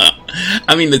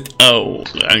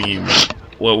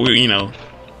 Well, we're you know.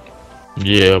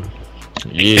 Yeah.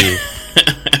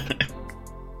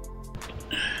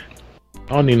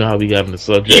 I don't even know how we got in the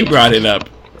subject. You brought it up.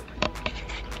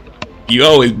 You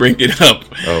always bring it up.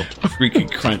 Oh,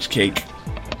 freaking crunch cake.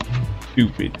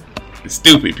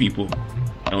 Stupid people.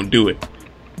 Don't do it.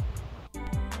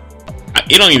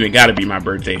 It don't even gotta be my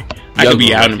birthday. I could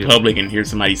be out in public and hear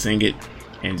somebody sing it,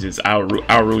 and just I'll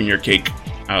ruin your cake.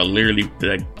 I'll literally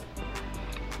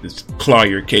just claw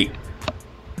your cake.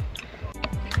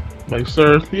 Like,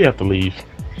 sir, you have to leave.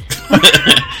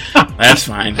 That's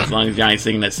fine, as long as y'all ain't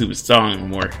singing that stupid song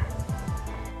anymore.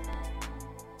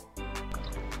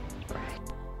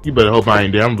 You better hope I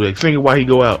ain't there. I'm gonna be like, sing it while he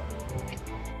go out.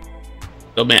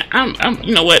 So man, I'm.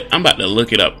 You know what? I'm about to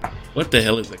look it up. What the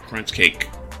hell is a crunch cake?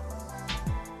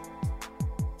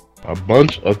 A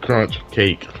bunch of crunch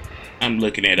cake. I'm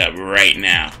looking it up right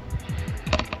now.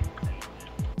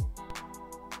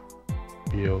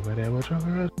 Yo, got that much of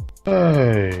crunch?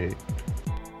 Hey.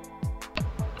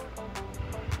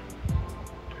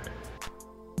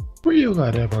 Where you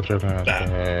got that bunch of crunch?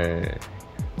 Hey.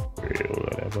 Where you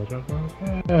got that bunch of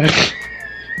crunch?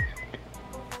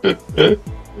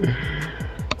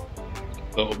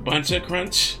 So a bunch of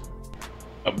crunch.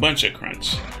 A bunch of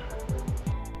crunch.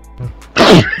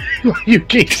 You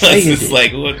keep saying it's it.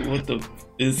 Like what the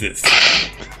is this?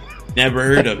 Never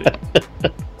heard of it.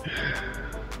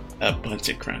 A bunch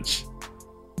of crunch.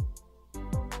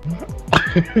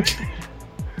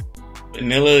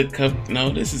 Vanilla cup. No,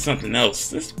 this is something else.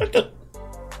 This what the?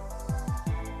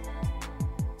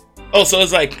 Oh, so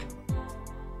it's like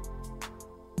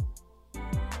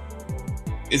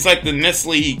the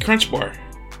Nestle Crunch Bar.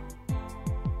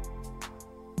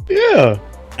 Yeah.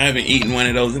 I haven't eaten one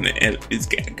of those and it's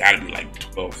got to be like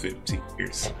 12, 15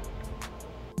 years.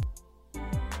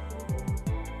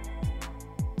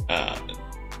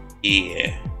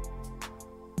 Yeah.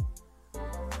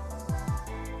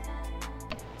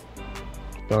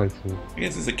 I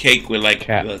guess it's a cake with like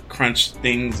the crunch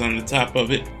things on the top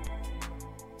of it.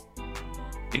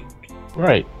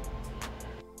 Right.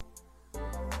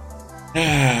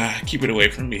 Keep it away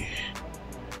from me.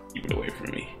 Keep it away from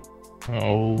me.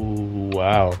 Oh,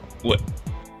 wow. What?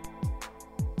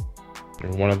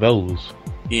 You're one of those.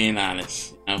 Being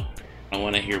honest. You know, I don't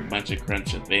want to hear a bunch of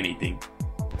crunch of anything.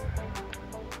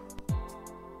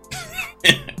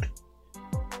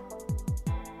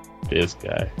 This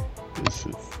guy.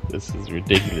 This is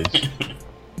ridiculous.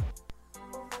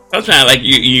 I was trying to like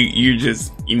you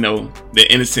just, you know, the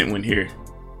innocent one here.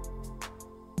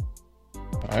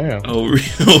 I am. Oh,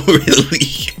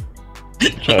 really?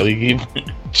 Try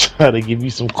to give you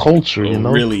some culture, you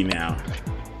know? Really now?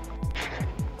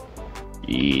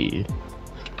 Yeah.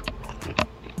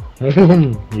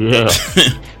 Yeah.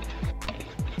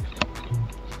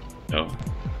 Oh,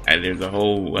 and there's a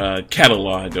whole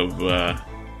catalog of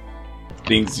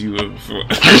things you are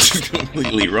just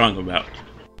completely wrong about.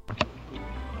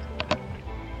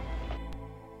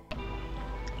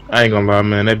 I ain't gonna lie,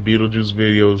 man. That Beetlejuice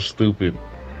video is stupid.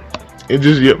 It's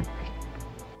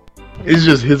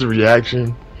just his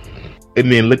reaction,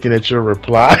 and then looking at your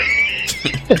reply.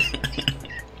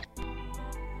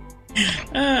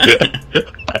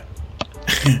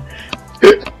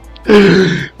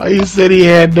 He said he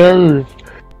had nerve.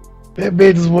 That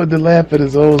man just wanted to laugh at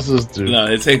his own sister. No,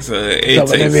 it takes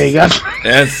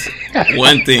that's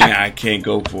one thing I can't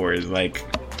go for is like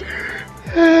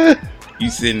you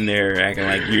sitting there acting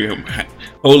like you're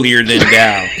holier than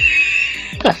thou.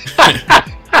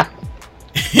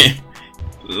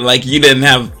 Like you didn't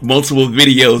have multiple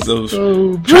videos of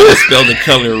trying to spell the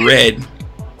color red.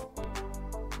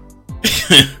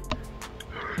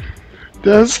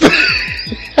 That's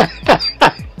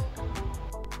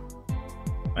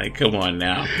like, come on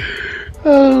now.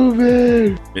 Oh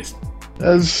man,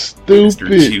 that's stupid.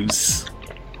 Mr. Juice.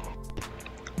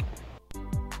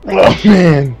 Oh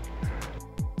man.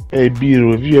 Hey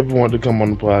Beetle, if you ever want to come on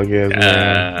the podcast,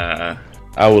 man,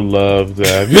 I would love to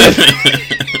have you.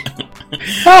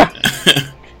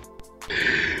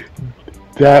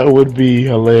 That would be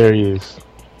hilarious.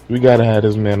 We gotta have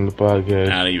this man on the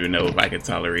podcast. I don't even know if I can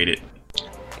tolerate it.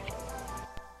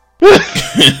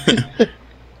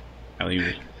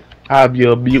 I'll be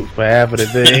on mute for half of the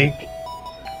thing.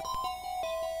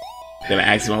 Gonna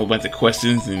ask him a whole bunch of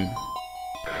questions and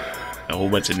a whole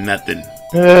bunch of nothing.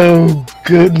 Oh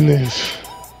goodness.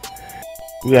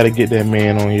 We gotta get that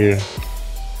man on here.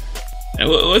 And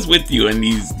what's with you and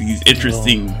these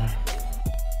interesting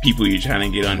people you're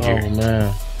trying to get on here? Oh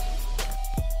man,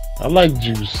 I like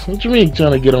Juice. What you mean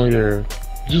trying to get on here?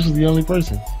 Juice is the only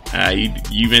person.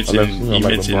 You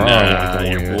mentioned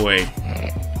your boy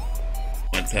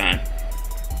one time.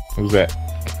 Who's that?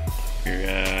 Your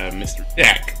Mr.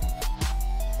 Jack.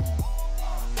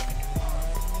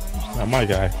 Not my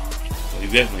guy. Well,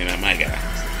 he's definitely not my guy.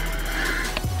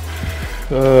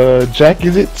 Jack,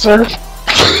 is it, sir?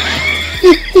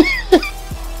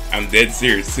 I'm dead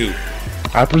serious too.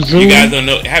 I presume you guys don't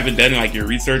know, haven't done like your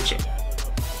research.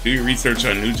 Do your research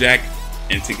on New Jack,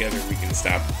 and together we can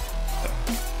stop.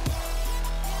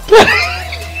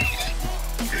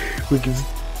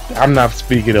 I'm not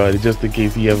speaking on it, just in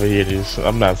case he ever hear this.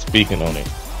 I'm not speaking on it.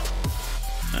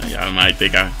 Y'all might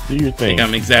think do your thing.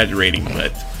 I'm exaggerating,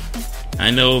 but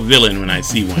I know a villain when I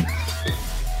see one.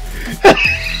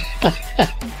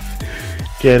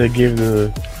 Care to give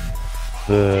the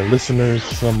listeners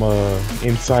some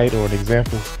insight or an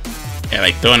example? Yeah,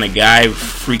 like throwing a guy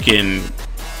freaking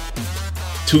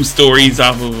 2 stories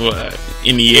off of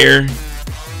in the air.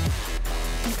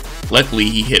 Luckily,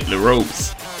 he hit the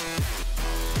ropes.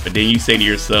 But then you say to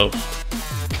yourself,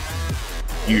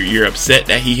 you're upset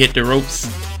that he hit the ropes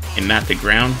and not the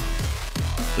ground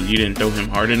because you didn't throw him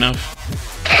hard enough.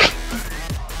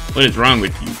 What is wrong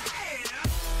with you?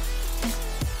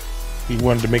 He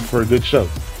wanted to make for a good show.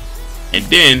 And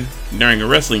then, during a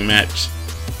wrestling match,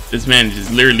 this man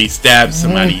just literally stabbed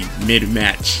somebody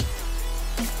mid-match.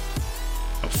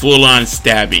 A full-on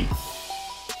stabbing.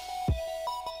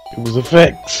 It was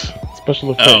effects.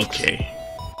 Special effects. Okay.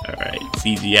 Alright.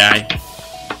 CGI.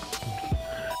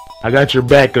 I got your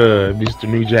back, Mr.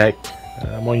 New Jack.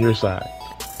 I'm on your side.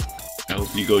 I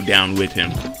hope you go down with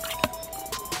him.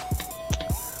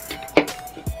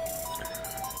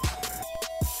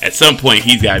 At some point,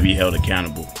 he's got to be held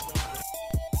accountable.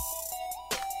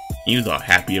 He was all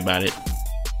happy about it.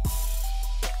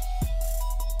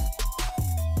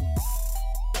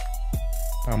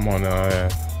 I'm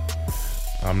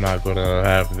not gonna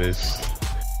have this.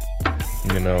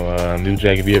 New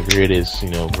Jack, if you ever hear this,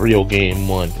 Rio Gaming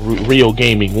 1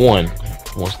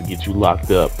 wants to get you locked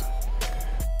up.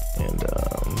 And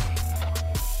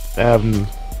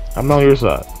I'm not on your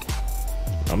side.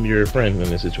 I'm your friend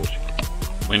in this situation.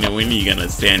 When are you gonna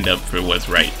stand up for what's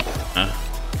right? Huh?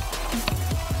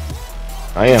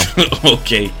 I am.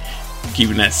 Okay.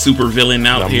 Keeping that super villain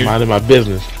out here. I'm minding my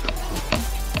business.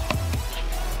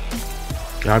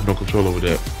 I have no control over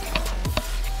that.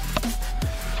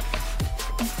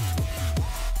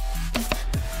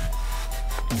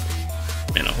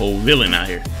 And a whole villain out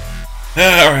here.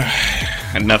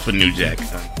 Enough of New Jack.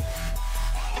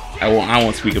 I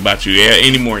won't speak about you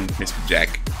anymore, Mr.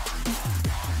 Jack.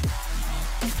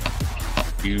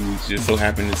 You just so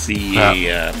happen to see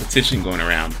a petition going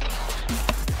around.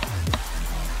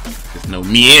 Just know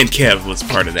me and Kev was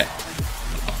part of that.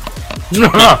 No.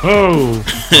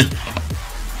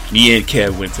 Me and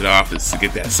Kev went to the office to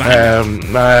get that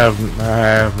signed. I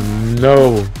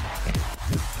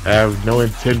have no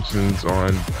intentions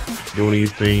on doing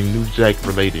anything New Jack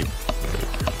related.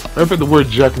 I think the word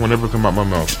Jack will never come out my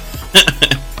mouth.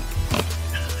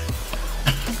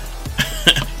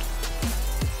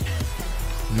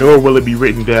 Nor will it be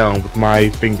written down with my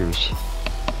fingers.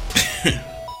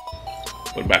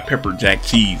 What about pepper jack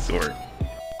cheese or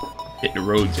hit the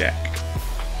road jack?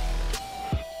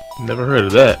 Never heard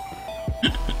of that.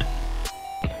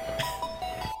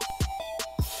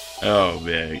 Oh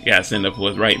man, you gotta stand up for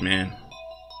what's right, man.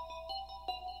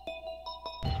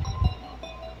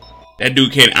 That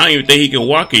dude can't. I don't even think he can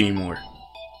walk anymore.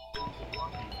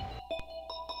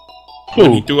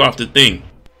 Who? He threw off the thing.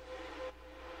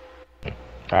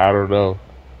 I don't know.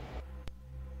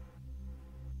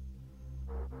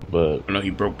 But I know he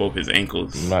broke both his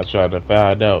ankles. I'm not trying to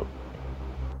find out.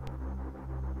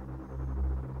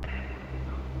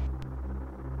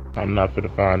 I'm not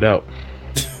finna find out.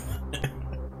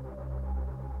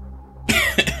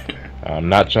 I'm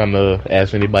not trying to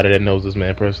ask anybody that knows this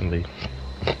man personally.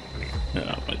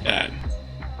 Oh my god.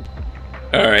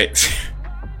 Alright.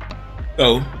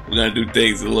 So, we're gonna do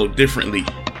things a little differently.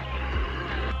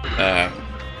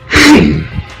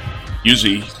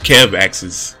 Usually, Kev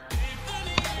asks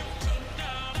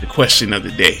the question of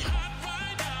the day.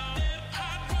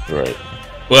 Right.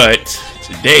 But,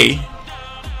 today,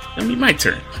 it'll be my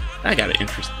turn. I got an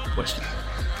interesting question.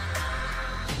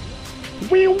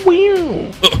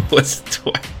 What's the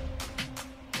toy?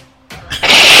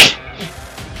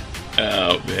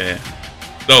 Oh man.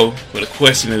 So, for the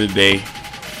question of the day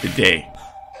today,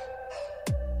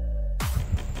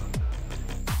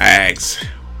 I ask,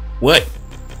 what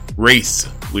race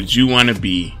would you want to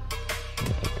be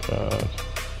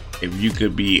if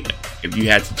you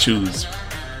had to choose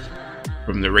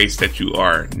from the race that you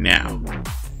are now?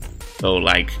 So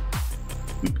like,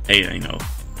 hey, no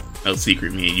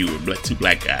secret, me and you were two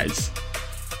black guys.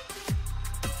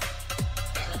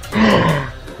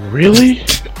 Really?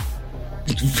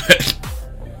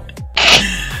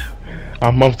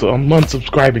 I'm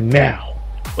unsubscribing now.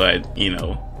 But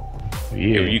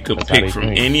if you could pick from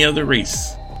any other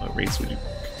race, what race would you pick?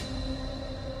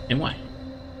 And why?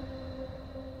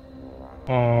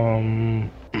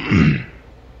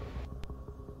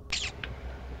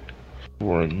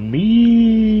 For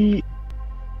me,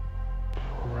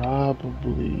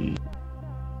 probably.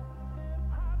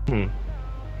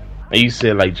 You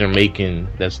said like Jamaican.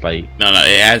 That's like no.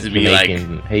 It has to be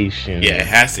Jamaican, like Haitian. Yeah, it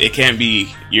has to. It can't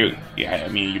be you're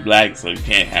black, so you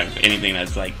can't have anything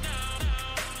that's like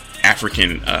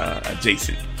African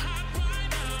adjacent.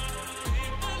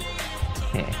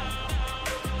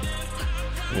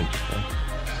 Interesting.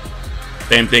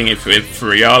 Same thing if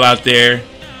for y'all out there.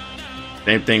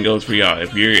 Same thing goes for y'all.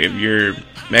 If you're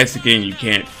Mexican, you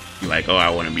can't be like, oh, I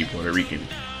want to be Puerto Rican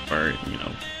or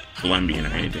Colombian or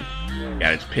anything. You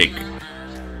gotta pick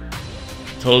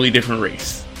totally different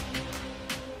race.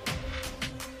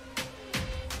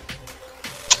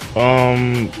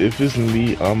 If it's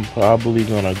me, I'm probably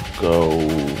gonna go.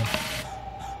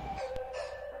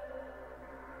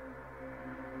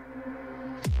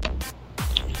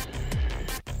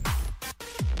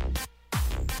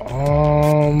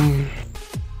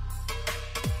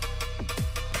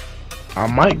 I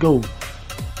might go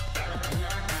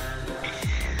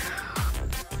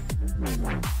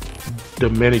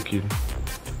Dominican.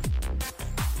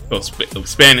 Oh,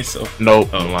 Spanish. So. Nope,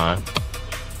 Oh.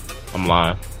 I'm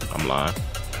lying.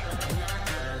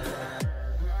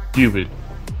 Cuban.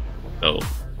 So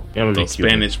Cuban.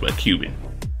 Spanish but Cuban.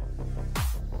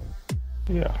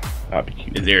 Yeah, I'll be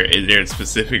Cuban. Is there a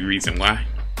specific reason why?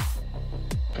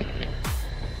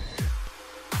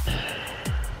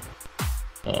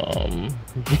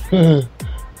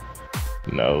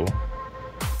 No.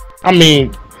 I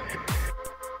mean,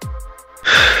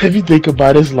 if you think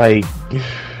about it, it's like,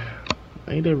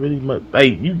 ain't there really much?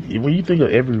 Like, when you think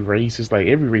of every race, it's like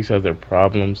every race has their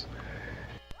problems,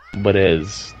 but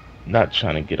as not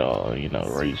trying to get all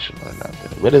racial or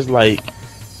nothing, but it's like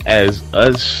as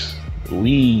us,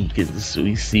 we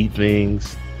see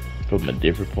things from a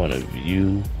different point of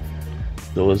view.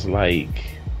 So it's like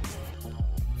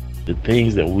the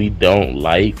things that we don't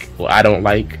like, or I don't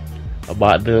like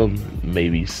about them,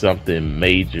 maybe something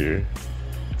major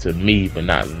to me, but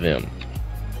not them.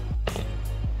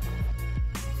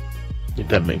 If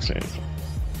that makes sense.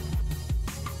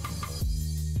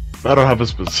 I don't have a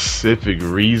specific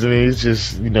reason. It's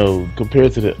just,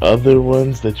 compared to the other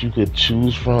ones that you could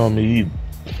choose from,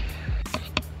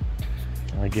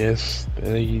 I guess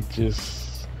they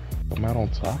just come out on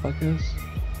top, I guess.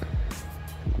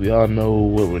 We all know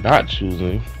what we're not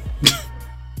choosing.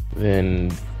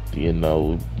 Then, why'd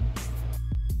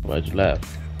you laugh?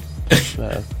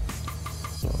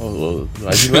 Oh,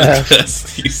 why'd you laugh?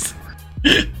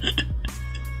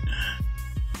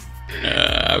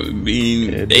 I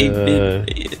mean, and, they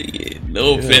did.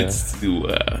 No offense to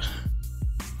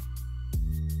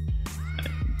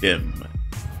them.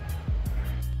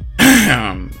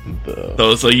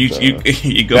 So you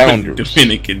go with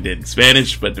Dominican then,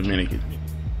 Spanish but Dominican.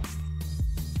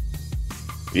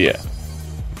 Yeah,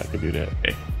 I could do that.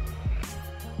 Okay.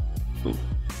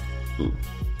 Ooh.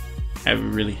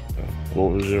 Haven't really.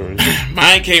 What was yours?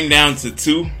 Mine came down to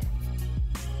 2,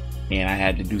 and I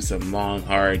had to do some long,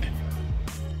 hard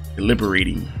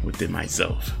deliberating within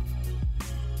myself.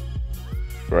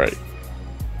 Right.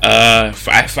 If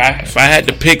I had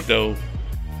to pick though,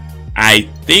 I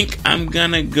think I'm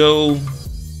gonna go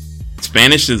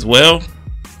Spanish as well,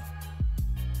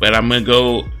 but I'm gonna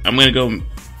go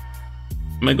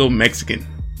Mexican.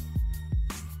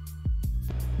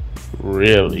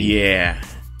 Really? Yeah.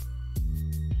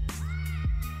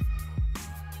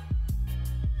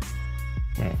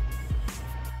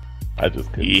 I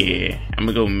just couldn't. Yeah, I'm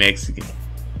gonna go Mexican.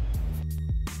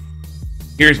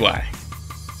 Here's why.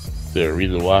 Is there a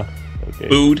reason why? Okay.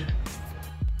 Food.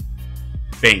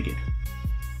 Banging.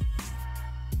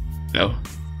 No.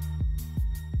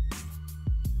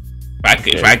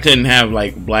 If I couldn't have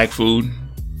like black food,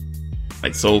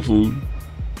 like soul food,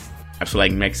 I feel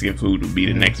like Mexican food would be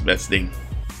the next best thing.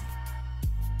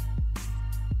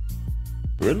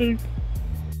 Really?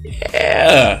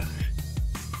 Yeah.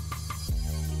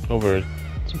 Over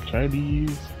some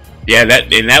Chinese? Yeah,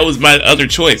 that was my other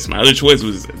choice. My other choice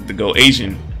was to go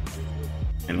Asian,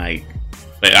 and like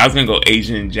I was gonna go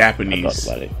Asian and Japanese. I thought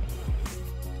about it.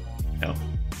 No.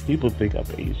 People think I'm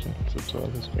Asian, so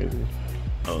it's crazy.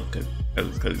 Oh,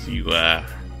 because you what?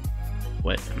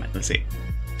 I'm not gonna say.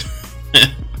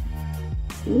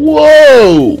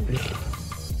 Whoa!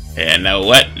 Yeah, no,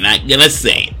 what? Not gonna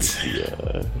say it.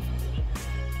 Yeah.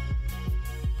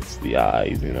 It's the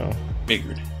eyes,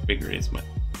 Bigger is my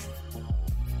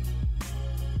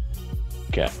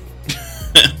cat.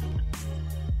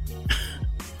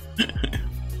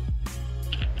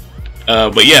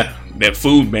 But yeah, that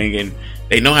food banging.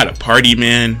 They know how to party,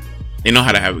 man. They know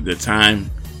how to have a good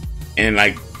time, and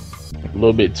like a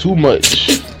little bit too much.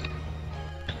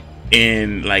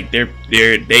 And like they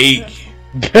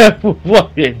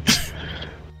what?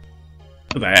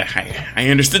 I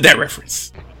understood that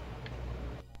reference.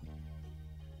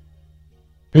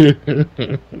 But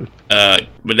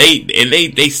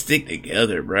they stick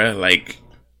together, bruh. Like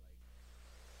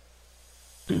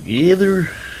Together.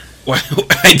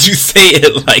 Why'd you say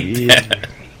it like that?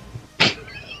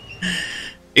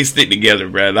 They stick together,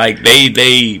 bro. Like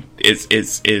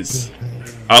it's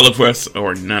all of us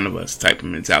or none of us type of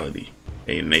mentality.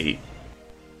 And they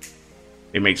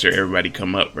make sure everybody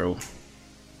come up, bro.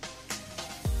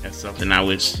 That's something I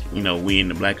wish, we in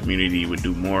the black community would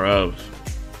do more of.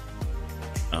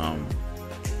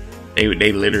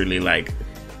 They literally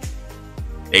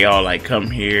they all come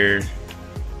here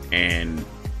and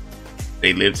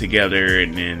they live together,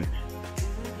 and then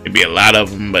it'd be a lot of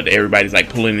them, but everybody's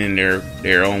pulling in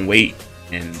their own weight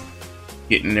and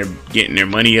getting their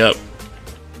money up.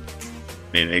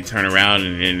 And they turn around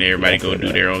and then everybody go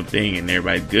do their own thing and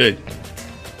everybody's good.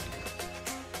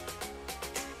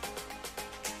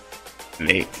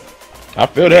 And I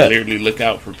feel that. They literally look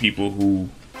out for people who,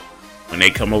 when they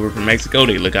come over from Mexico,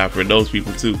 they look out for those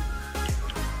people too.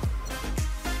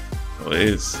 So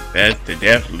that's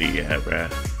definitely, bro.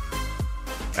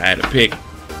 If I had to pick.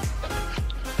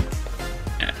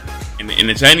 Yeah. And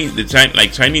the Chinese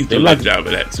do a good job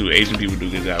of that too. Asian people do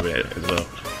a good job of that as well.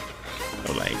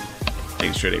 So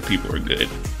making sure their people are good.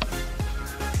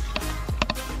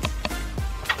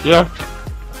 Yeah.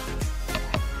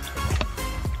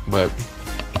 But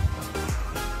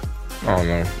I don't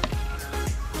know.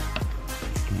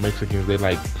 Mexicans they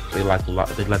like a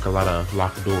lot of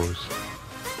locked doors.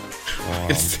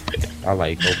 I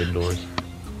like open doors.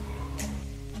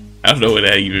 I don't know what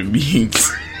that even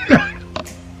means. I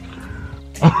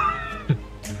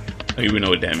don't even know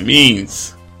what that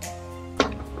means.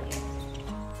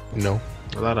 A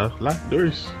lot of locked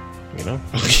doors.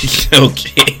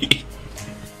 Okay.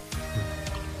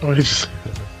 I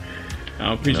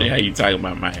don't appreciate how you talking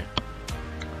about mine.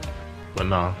 But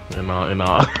nah, in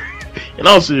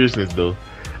all seriousness though,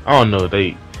 I don't know.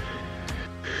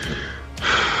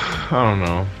 I don't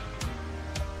know.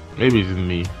 Maybe it's just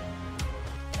me.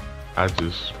 I don't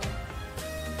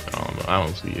know. I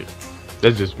don't see it.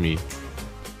 That's just me.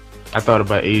 I thought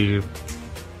about Asia.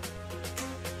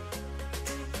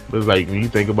 But it's when you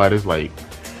think about it, it's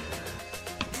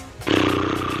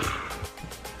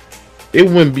it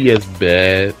wouldn't be as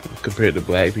bad compared to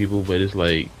black people, but it's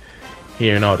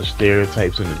hearing all the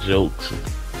stereotypes and the jokes.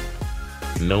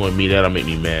 And knowing me, that'll make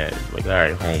me mad.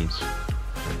 Alright, Holmes.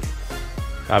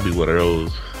 I'll be one of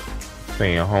those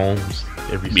saying Holmes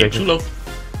every second. Chulo.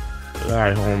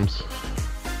 Alright, Holmes.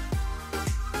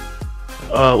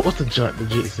 What's the junk the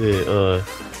jit said?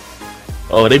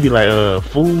 They be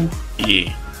fool.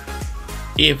 Yeah.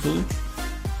 Yeah, fool.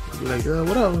 Be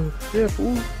whatever. Yeah,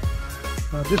 fool.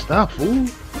 Just stop, fool.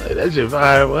 That's your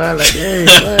vibe. Boy. Hey,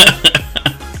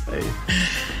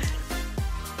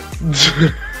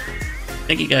 I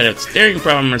think he got a staring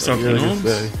problem or something, Holmes.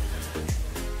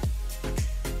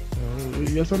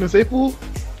 You got something to say, fool?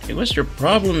 Hey, what's your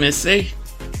problem, Missy?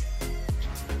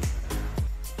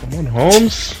 Come on,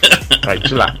 Holmes. Alright,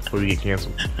 chill out before we get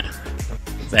canceled.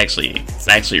 It's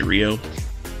actually Rio.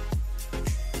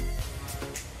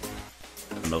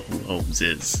 I don't know who Holmes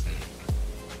is.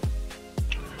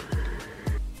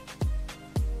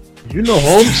 You know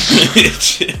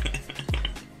Holmes.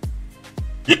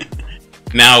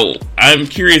 Now, I'm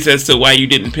curious as to why you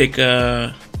didn't pick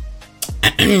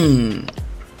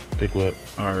Pick what?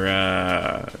 Our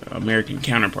American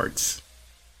counterparts.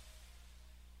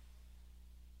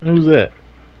 Who's that?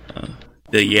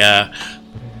 The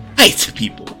white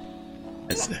people.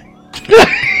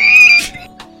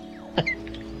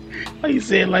 Why you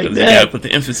say it like that? You gotta put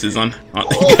the emphasis on. You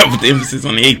gotta put the emphasis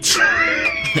on the H.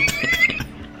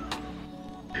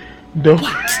 The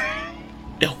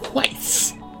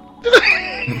whites.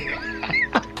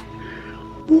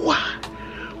 What?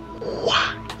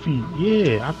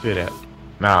 Yeah, I feel that.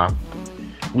 Nah,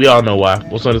 we all know why.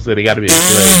 What's on the say? They gotta be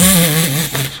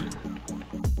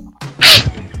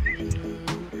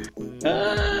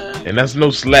and that's no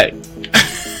slack.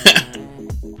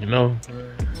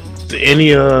 To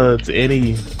any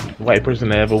white person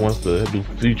that ever wants to do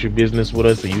future business with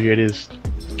us, and you hear this,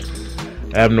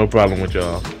 I have no problem with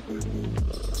y'all.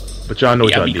 But y'all know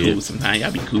what y'all be did. Cool sometimes.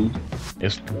 Y'all be cool.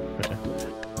 It's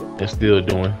still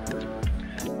doing.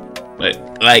 But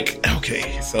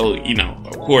okay, so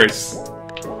of course,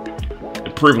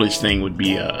 the privilege thing would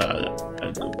be a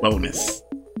bonus.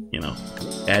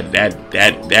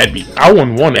 That'd be. I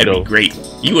wouldn't want it though. That'd be great.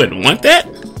 You wouldn't want that?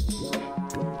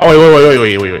 Oh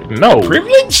wait. No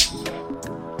privilege.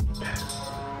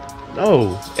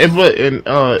 No.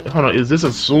 Hold on. Is this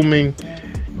assuming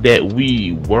that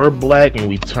we were black and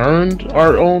we turned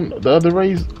the other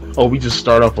race, or we just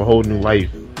start off a whole new life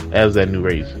as that new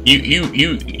race?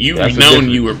 You've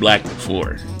known you were black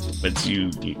before, but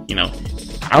you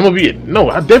I'm gonna be no.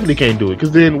 I definitely can't do it.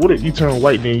 Cause then what if you turn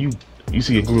white? Then you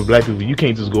see a group of black people. You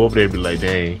can't just go over there and be like,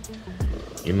 dang,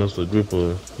 you know, it's a group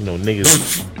of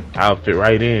niggas outfit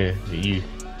right in. And you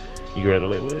gotta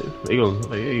like, what? They go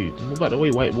like, hey, move out the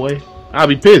way, white boy. I'll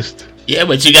be pissed. Yeah,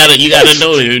 but you gotta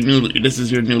know this is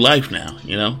your new life now,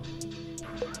 you know.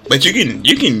 But you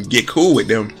can get cool with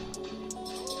them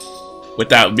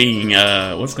without being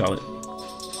what's it called?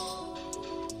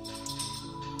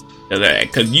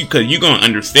 Cause you gonna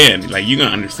understand, like you're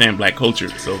gonna understand black culture,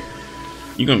 so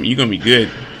you're gonna be good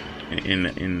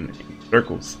in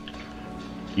circles.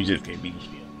 You just can't be.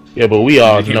 Yeah, but we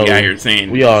all know. Out here saying,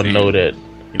 we all know that.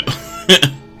 You know,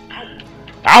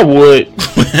 I would.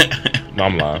 No,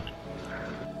 I'm lying.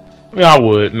 Yeah, I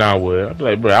would. No, I would. I'd be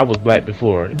like, bro, I was black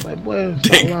before. It's like, boy,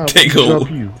 they gonna get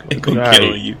on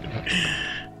you.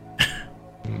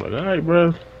 But all right,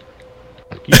 bro.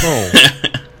 Keep on.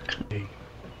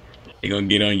 They gonna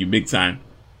get on you big time.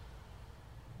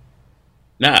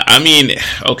 Nah, I mean,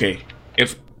 okay.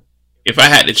 If I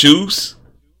had to choose,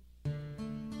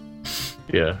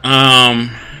 yeah.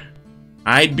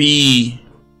 I'd be.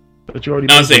 But you already.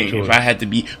 I'm saying if I had to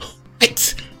be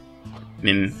white,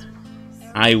 then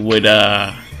I would.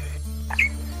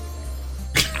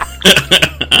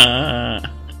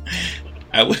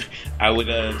 I would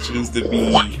choose to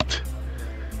be. What?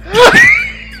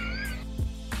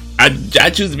 I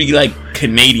choose to be like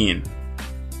Canadian,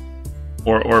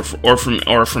 or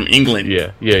from England.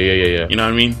 Yeah. You know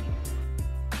what I mean?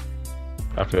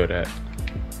 I feel that.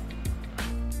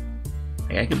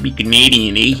 I could be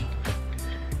Canadian, eh?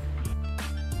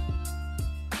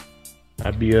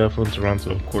 I'd be from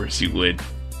Toronto. Of course you would.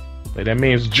 Like that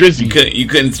man's Drizzy. You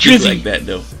couldn't speak like that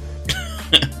though.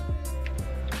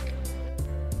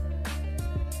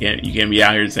 Yeah, you can't be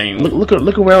out here saying look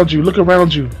around you. Look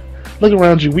around you. Look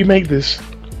around you. We made this.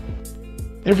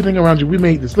 Everything around you. We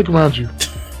made this. Look around you.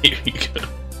 Here you go.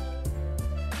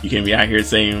 You can't be out here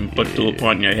saying "fuck to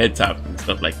upon your head top" and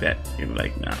stuff like that. You're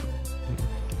like, nah.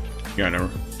 You're on the.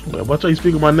 Well, watch how you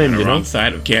speak my name. On the wrong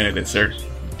side of Canada, sir.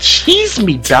 Cheese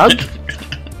me, dog. Like,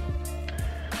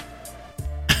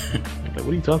 what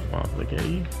are you talking about? Like, yeah,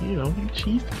 you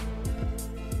cheese me.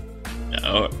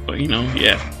 Oh,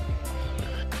 yeah.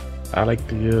 I like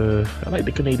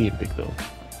the Canadian pick though.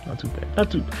 Not too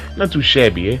bad. Not too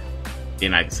shabby, eh?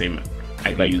 And I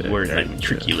like use words like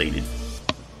matriculated.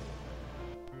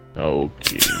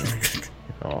 Okay.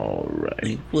 All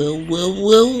right.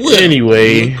 Well.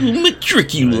 Anyway,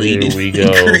 matriculated. Here we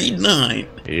go. Grade 9.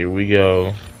 Here we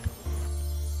go.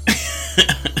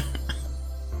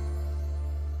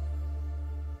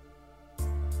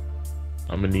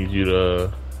 I'm gonna need you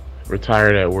to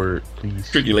retire that word, please.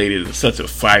 Matriculated is such a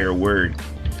fire word.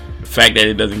 The fact that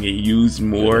it doesn't get used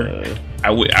more, I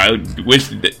would wish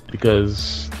that,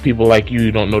 because people like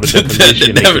you don't know the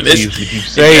definition. You keep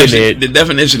saying it. The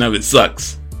definition of it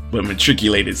sucks, but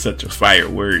matriculated is such a fire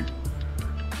word.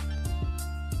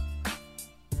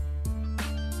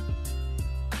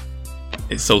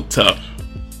 It's so tough.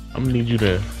 I'm gonna need you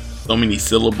to. So many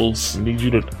syllables. I need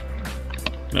you to.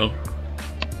 No.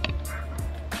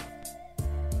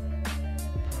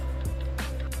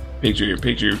 Picture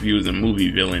if you was a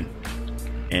movie villain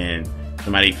and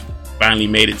somebody finally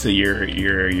made it to your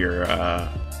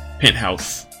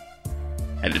penthouse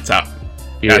at the top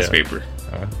skyscraper.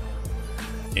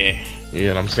 Yeah,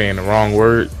 and I'm saying the wrong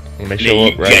word when they show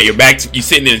up, right? Yeah, your back. You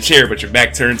sitting in a chair, but your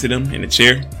back turned to them in the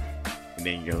chair, and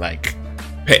then you're like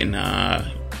petting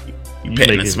a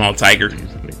small tiger.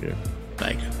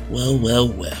 Like, well,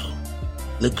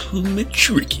 look who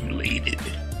matriculated.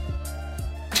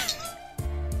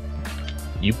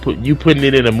 You putting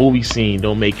it in a movie scene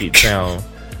don't make it sound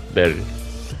better.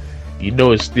 You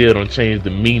know it still don't change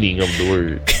the meaning of the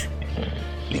word.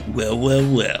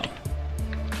 Well.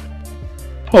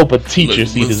 Hope a teacher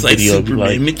see this video.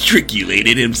 Superman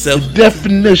matriculated himself. The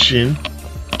definition.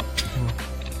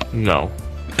 No.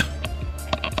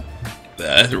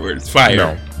 The other word is fire.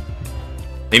 No.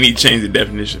 They need to change the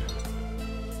definition.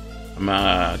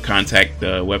 I'm contact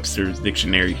Webster's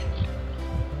dictionary.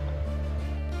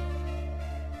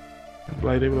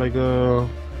 Like they were like,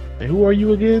 hey, who are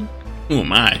you again? Who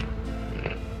am I?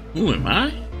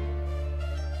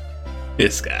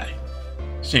 This guy.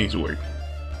 Change the word.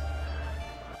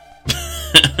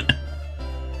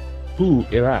 Who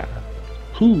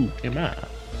am I?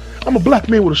 I'm a black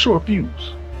man with a short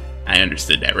fuse. I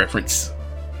understood that reference.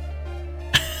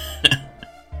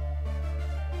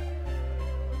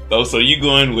 So you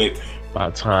going with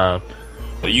about time.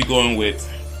 So you going with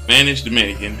Spanish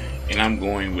Dominican, and I'm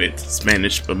going with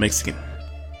Spanish but Mexican.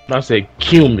 I said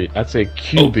Cuban. I said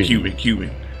Cuban. Oh, Cuban.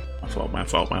 My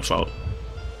fault.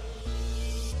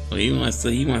 Well, he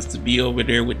wants to be over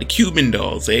there with the Cuban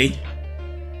dolls, eh?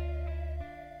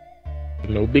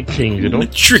 No big things, you know.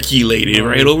 Matriculated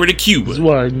right over to Cuba.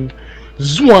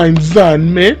 Zwine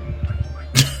zan, man.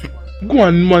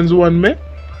 Guan man's one, man.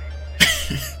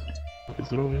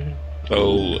 Is it over here?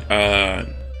 So,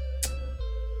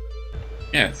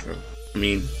 yeah, so, I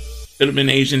mean, could have been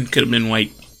Asian, could have been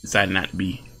white, decided not to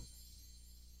be.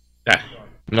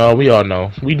 No, we all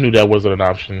know. We knew that wasn't an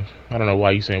option. I don't know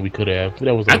why you saying we could have.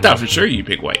 That was. I thought for sure you'd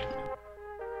pick white.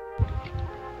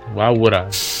 Why would I?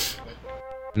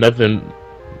 Nothing.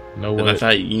 No way. I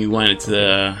thought you wanted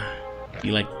to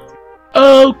be like.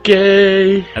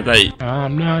 Okay. I thought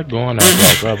I'm not going to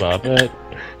talk about that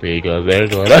because they're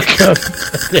going to.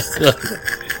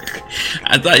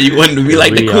 I thought you wanted to be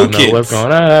like the cool kids. Know what's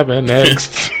going to happen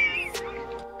next?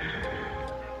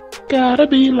 Gotta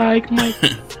be like Mike.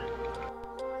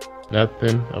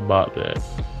 Nothing about that.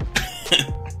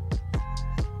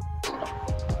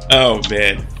 Oh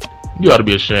man, you ought to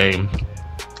be ashamed.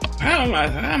 How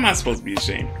am I supposed to be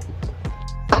ashamed?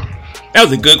 That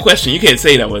was a good question. You can't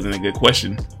say that wasn't a good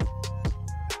question.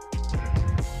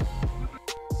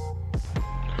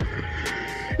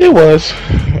 It was.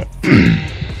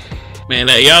 Man,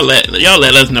 y'all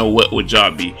let us know what would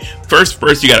y'all be. First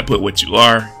you got to put what you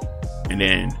are, and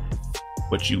then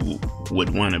what you would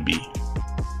want to be.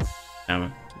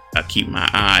 I keep my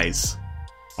eyes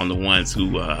on the ones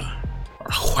who are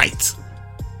white.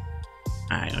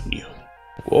 Eye on you.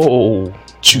 Whoa.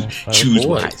 Choose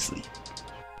wisely.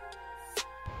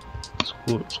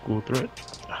 School threat.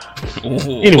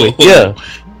 Whoa. Anyway, yeah.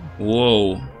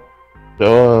 Whoa.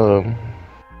 So,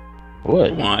 what?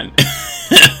 Come on.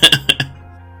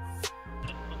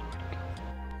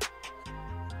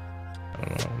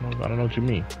 I don't know what you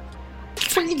mean.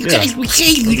 Yeah. That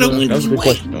was a good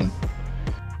question, though.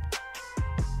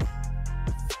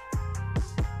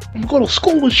 I'm going to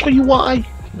school and show you why.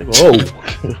 They go, oh,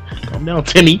 calm down,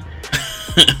 Timmy.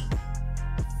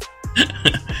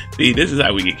 See, this is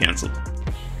how we get canceled.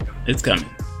 It's coming.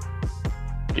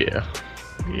 Yeah.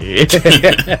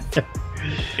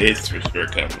 It's for sure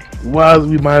coming. Well,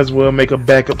 we might as well make a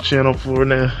backup channel for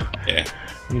now. Yeah.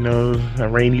 You know, a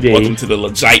rainy day. Welcome to the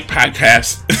LeJit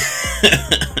Podcast.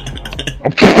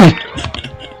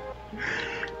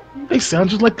 They sound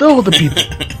just like the other people.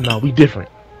 No, we different.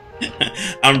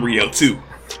 I'm Rio too.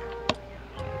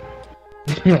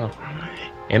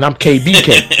 And I'm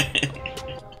KBK.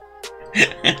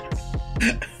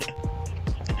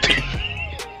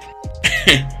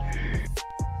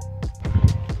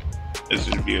 This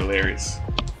should be hilarious.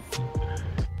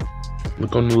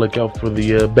 Look on the lookout for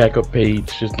the backup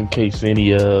page just in case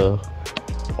any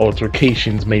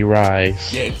altercations may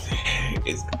rise. Yeah,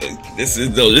 this is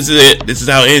it. This is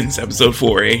how it ends. Episode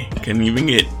 4, eh? Couldn't even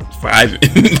get 5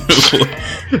 in before.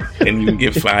 Couldn't even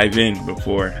get 5 in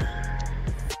before.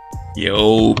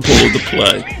 Yo, pull the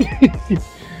plug.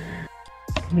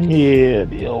 Yeah,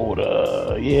 the old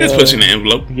yeah. Just pushing the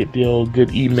envelope. Get the old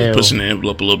good email. Just pushing the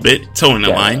envelope a little bit, towing the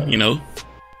line. You know,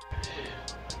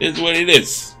 it's what it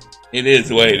is. It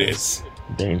is what it is.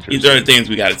 Dangerous. These are the things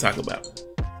we got to talk about.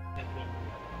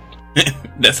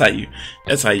 That's how you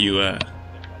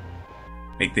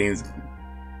make things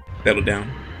settle down.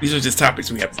 These are just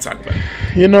topics we have to talk about.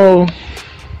 You know,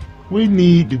 we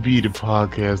need to be the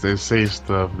podcast that say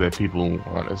stuff that people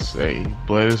want to say,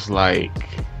 but it's like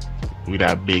we're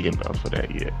not big enough for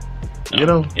that yet. No. You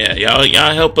know? Yeah,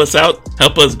 y'all help us out,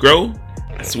 help us grow.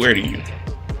 I swear to you.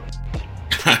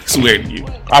 I swear to you.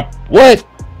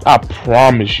 I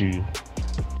promise you.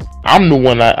 I'm the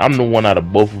one out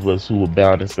of both of us who are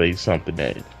bound to say something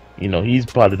that, you know, he's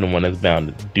probably the one that's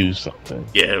bound to do something.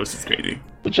 Yeah, it was just crazy.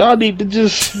 But y'all need to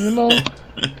just, you know,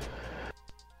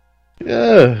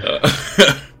 yeah,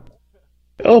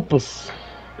 help us.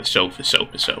 For sure.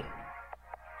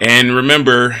 And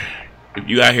remember, if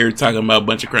you out here talking about a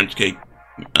bunch of crunch cake,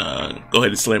 go ahead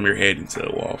and slam your head into the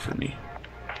wall for me.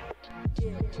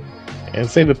 And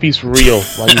save a piece for Rio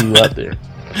while you out there.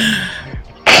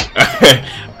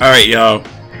 All right, y'all.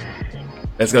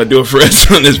 That's gonna do it for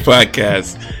us on this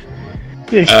podcast.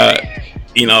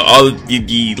 You know, all of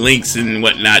the links and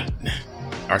whatnot,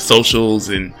 our socials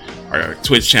and our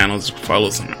Twitch channels. Follow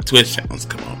us on our Twitch channels.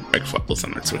 Come on, follow us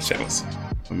on our Twitch channels.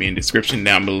 I'll be in the description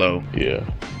down below. Yeah.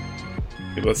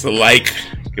 Give us a like,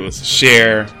 give us a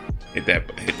share, hit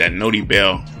that noti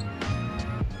bell.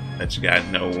 Let you guys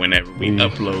know whenever we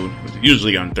upload,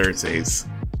 usually on Thursdays.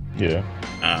 Yeah.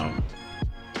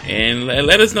 And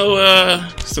let us know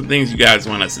some things you guys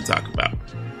want us to talk about.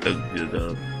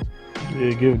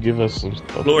 Yeah, give us some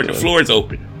stuff. The floor is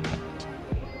open.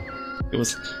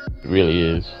 It really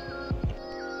is.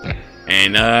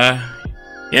 And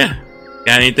yeah,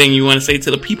 got anything you want to say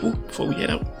to the people before we head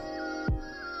out?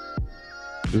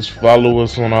 Just follow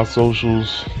us on our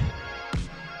socials.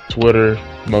 Twitter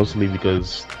mostly,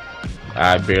 because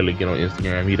I barely get on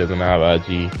Instagram. He doesn't have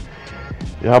IG.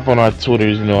 You hop on our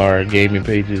Twitters, our gaming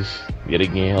pages. Yet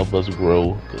again, help us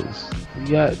grow, because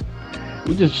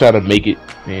we just try to make it,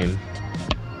 and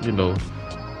we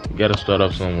gotta start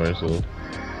off somewhere. So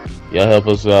y'all help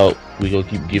us out. We gonna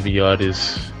keep giving y'all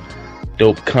this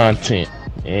dope content,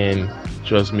 and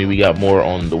trust me, we got more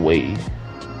on the way.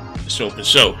 For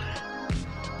sure.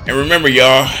 And remember,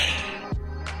 y'all,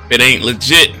 if it ain't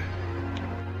legit.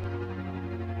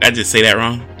 I just say that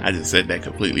wrong? I just said that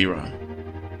completely wrong.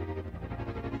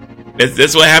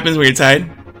 That's what happens when you're tired.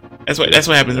 That's what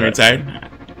happens when you're tired.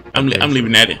 I'm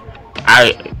leaving that in.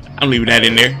 I'm leaving that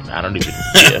in there. I don't even.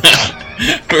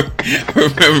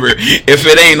 Remember, if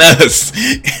it ain't us,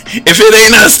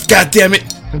 goddammit,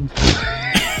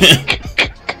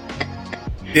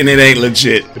 then it ain't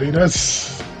legit. It ain't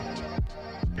us.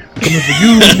 We're coming for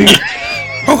you, nigga.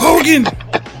 Hulk Hogan,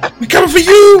 we coming for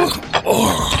you.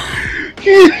 Oh.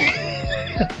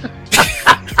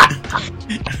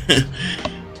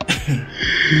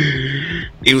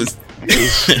 It was.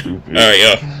 All right,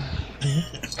 y'all.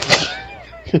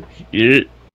 Yeah.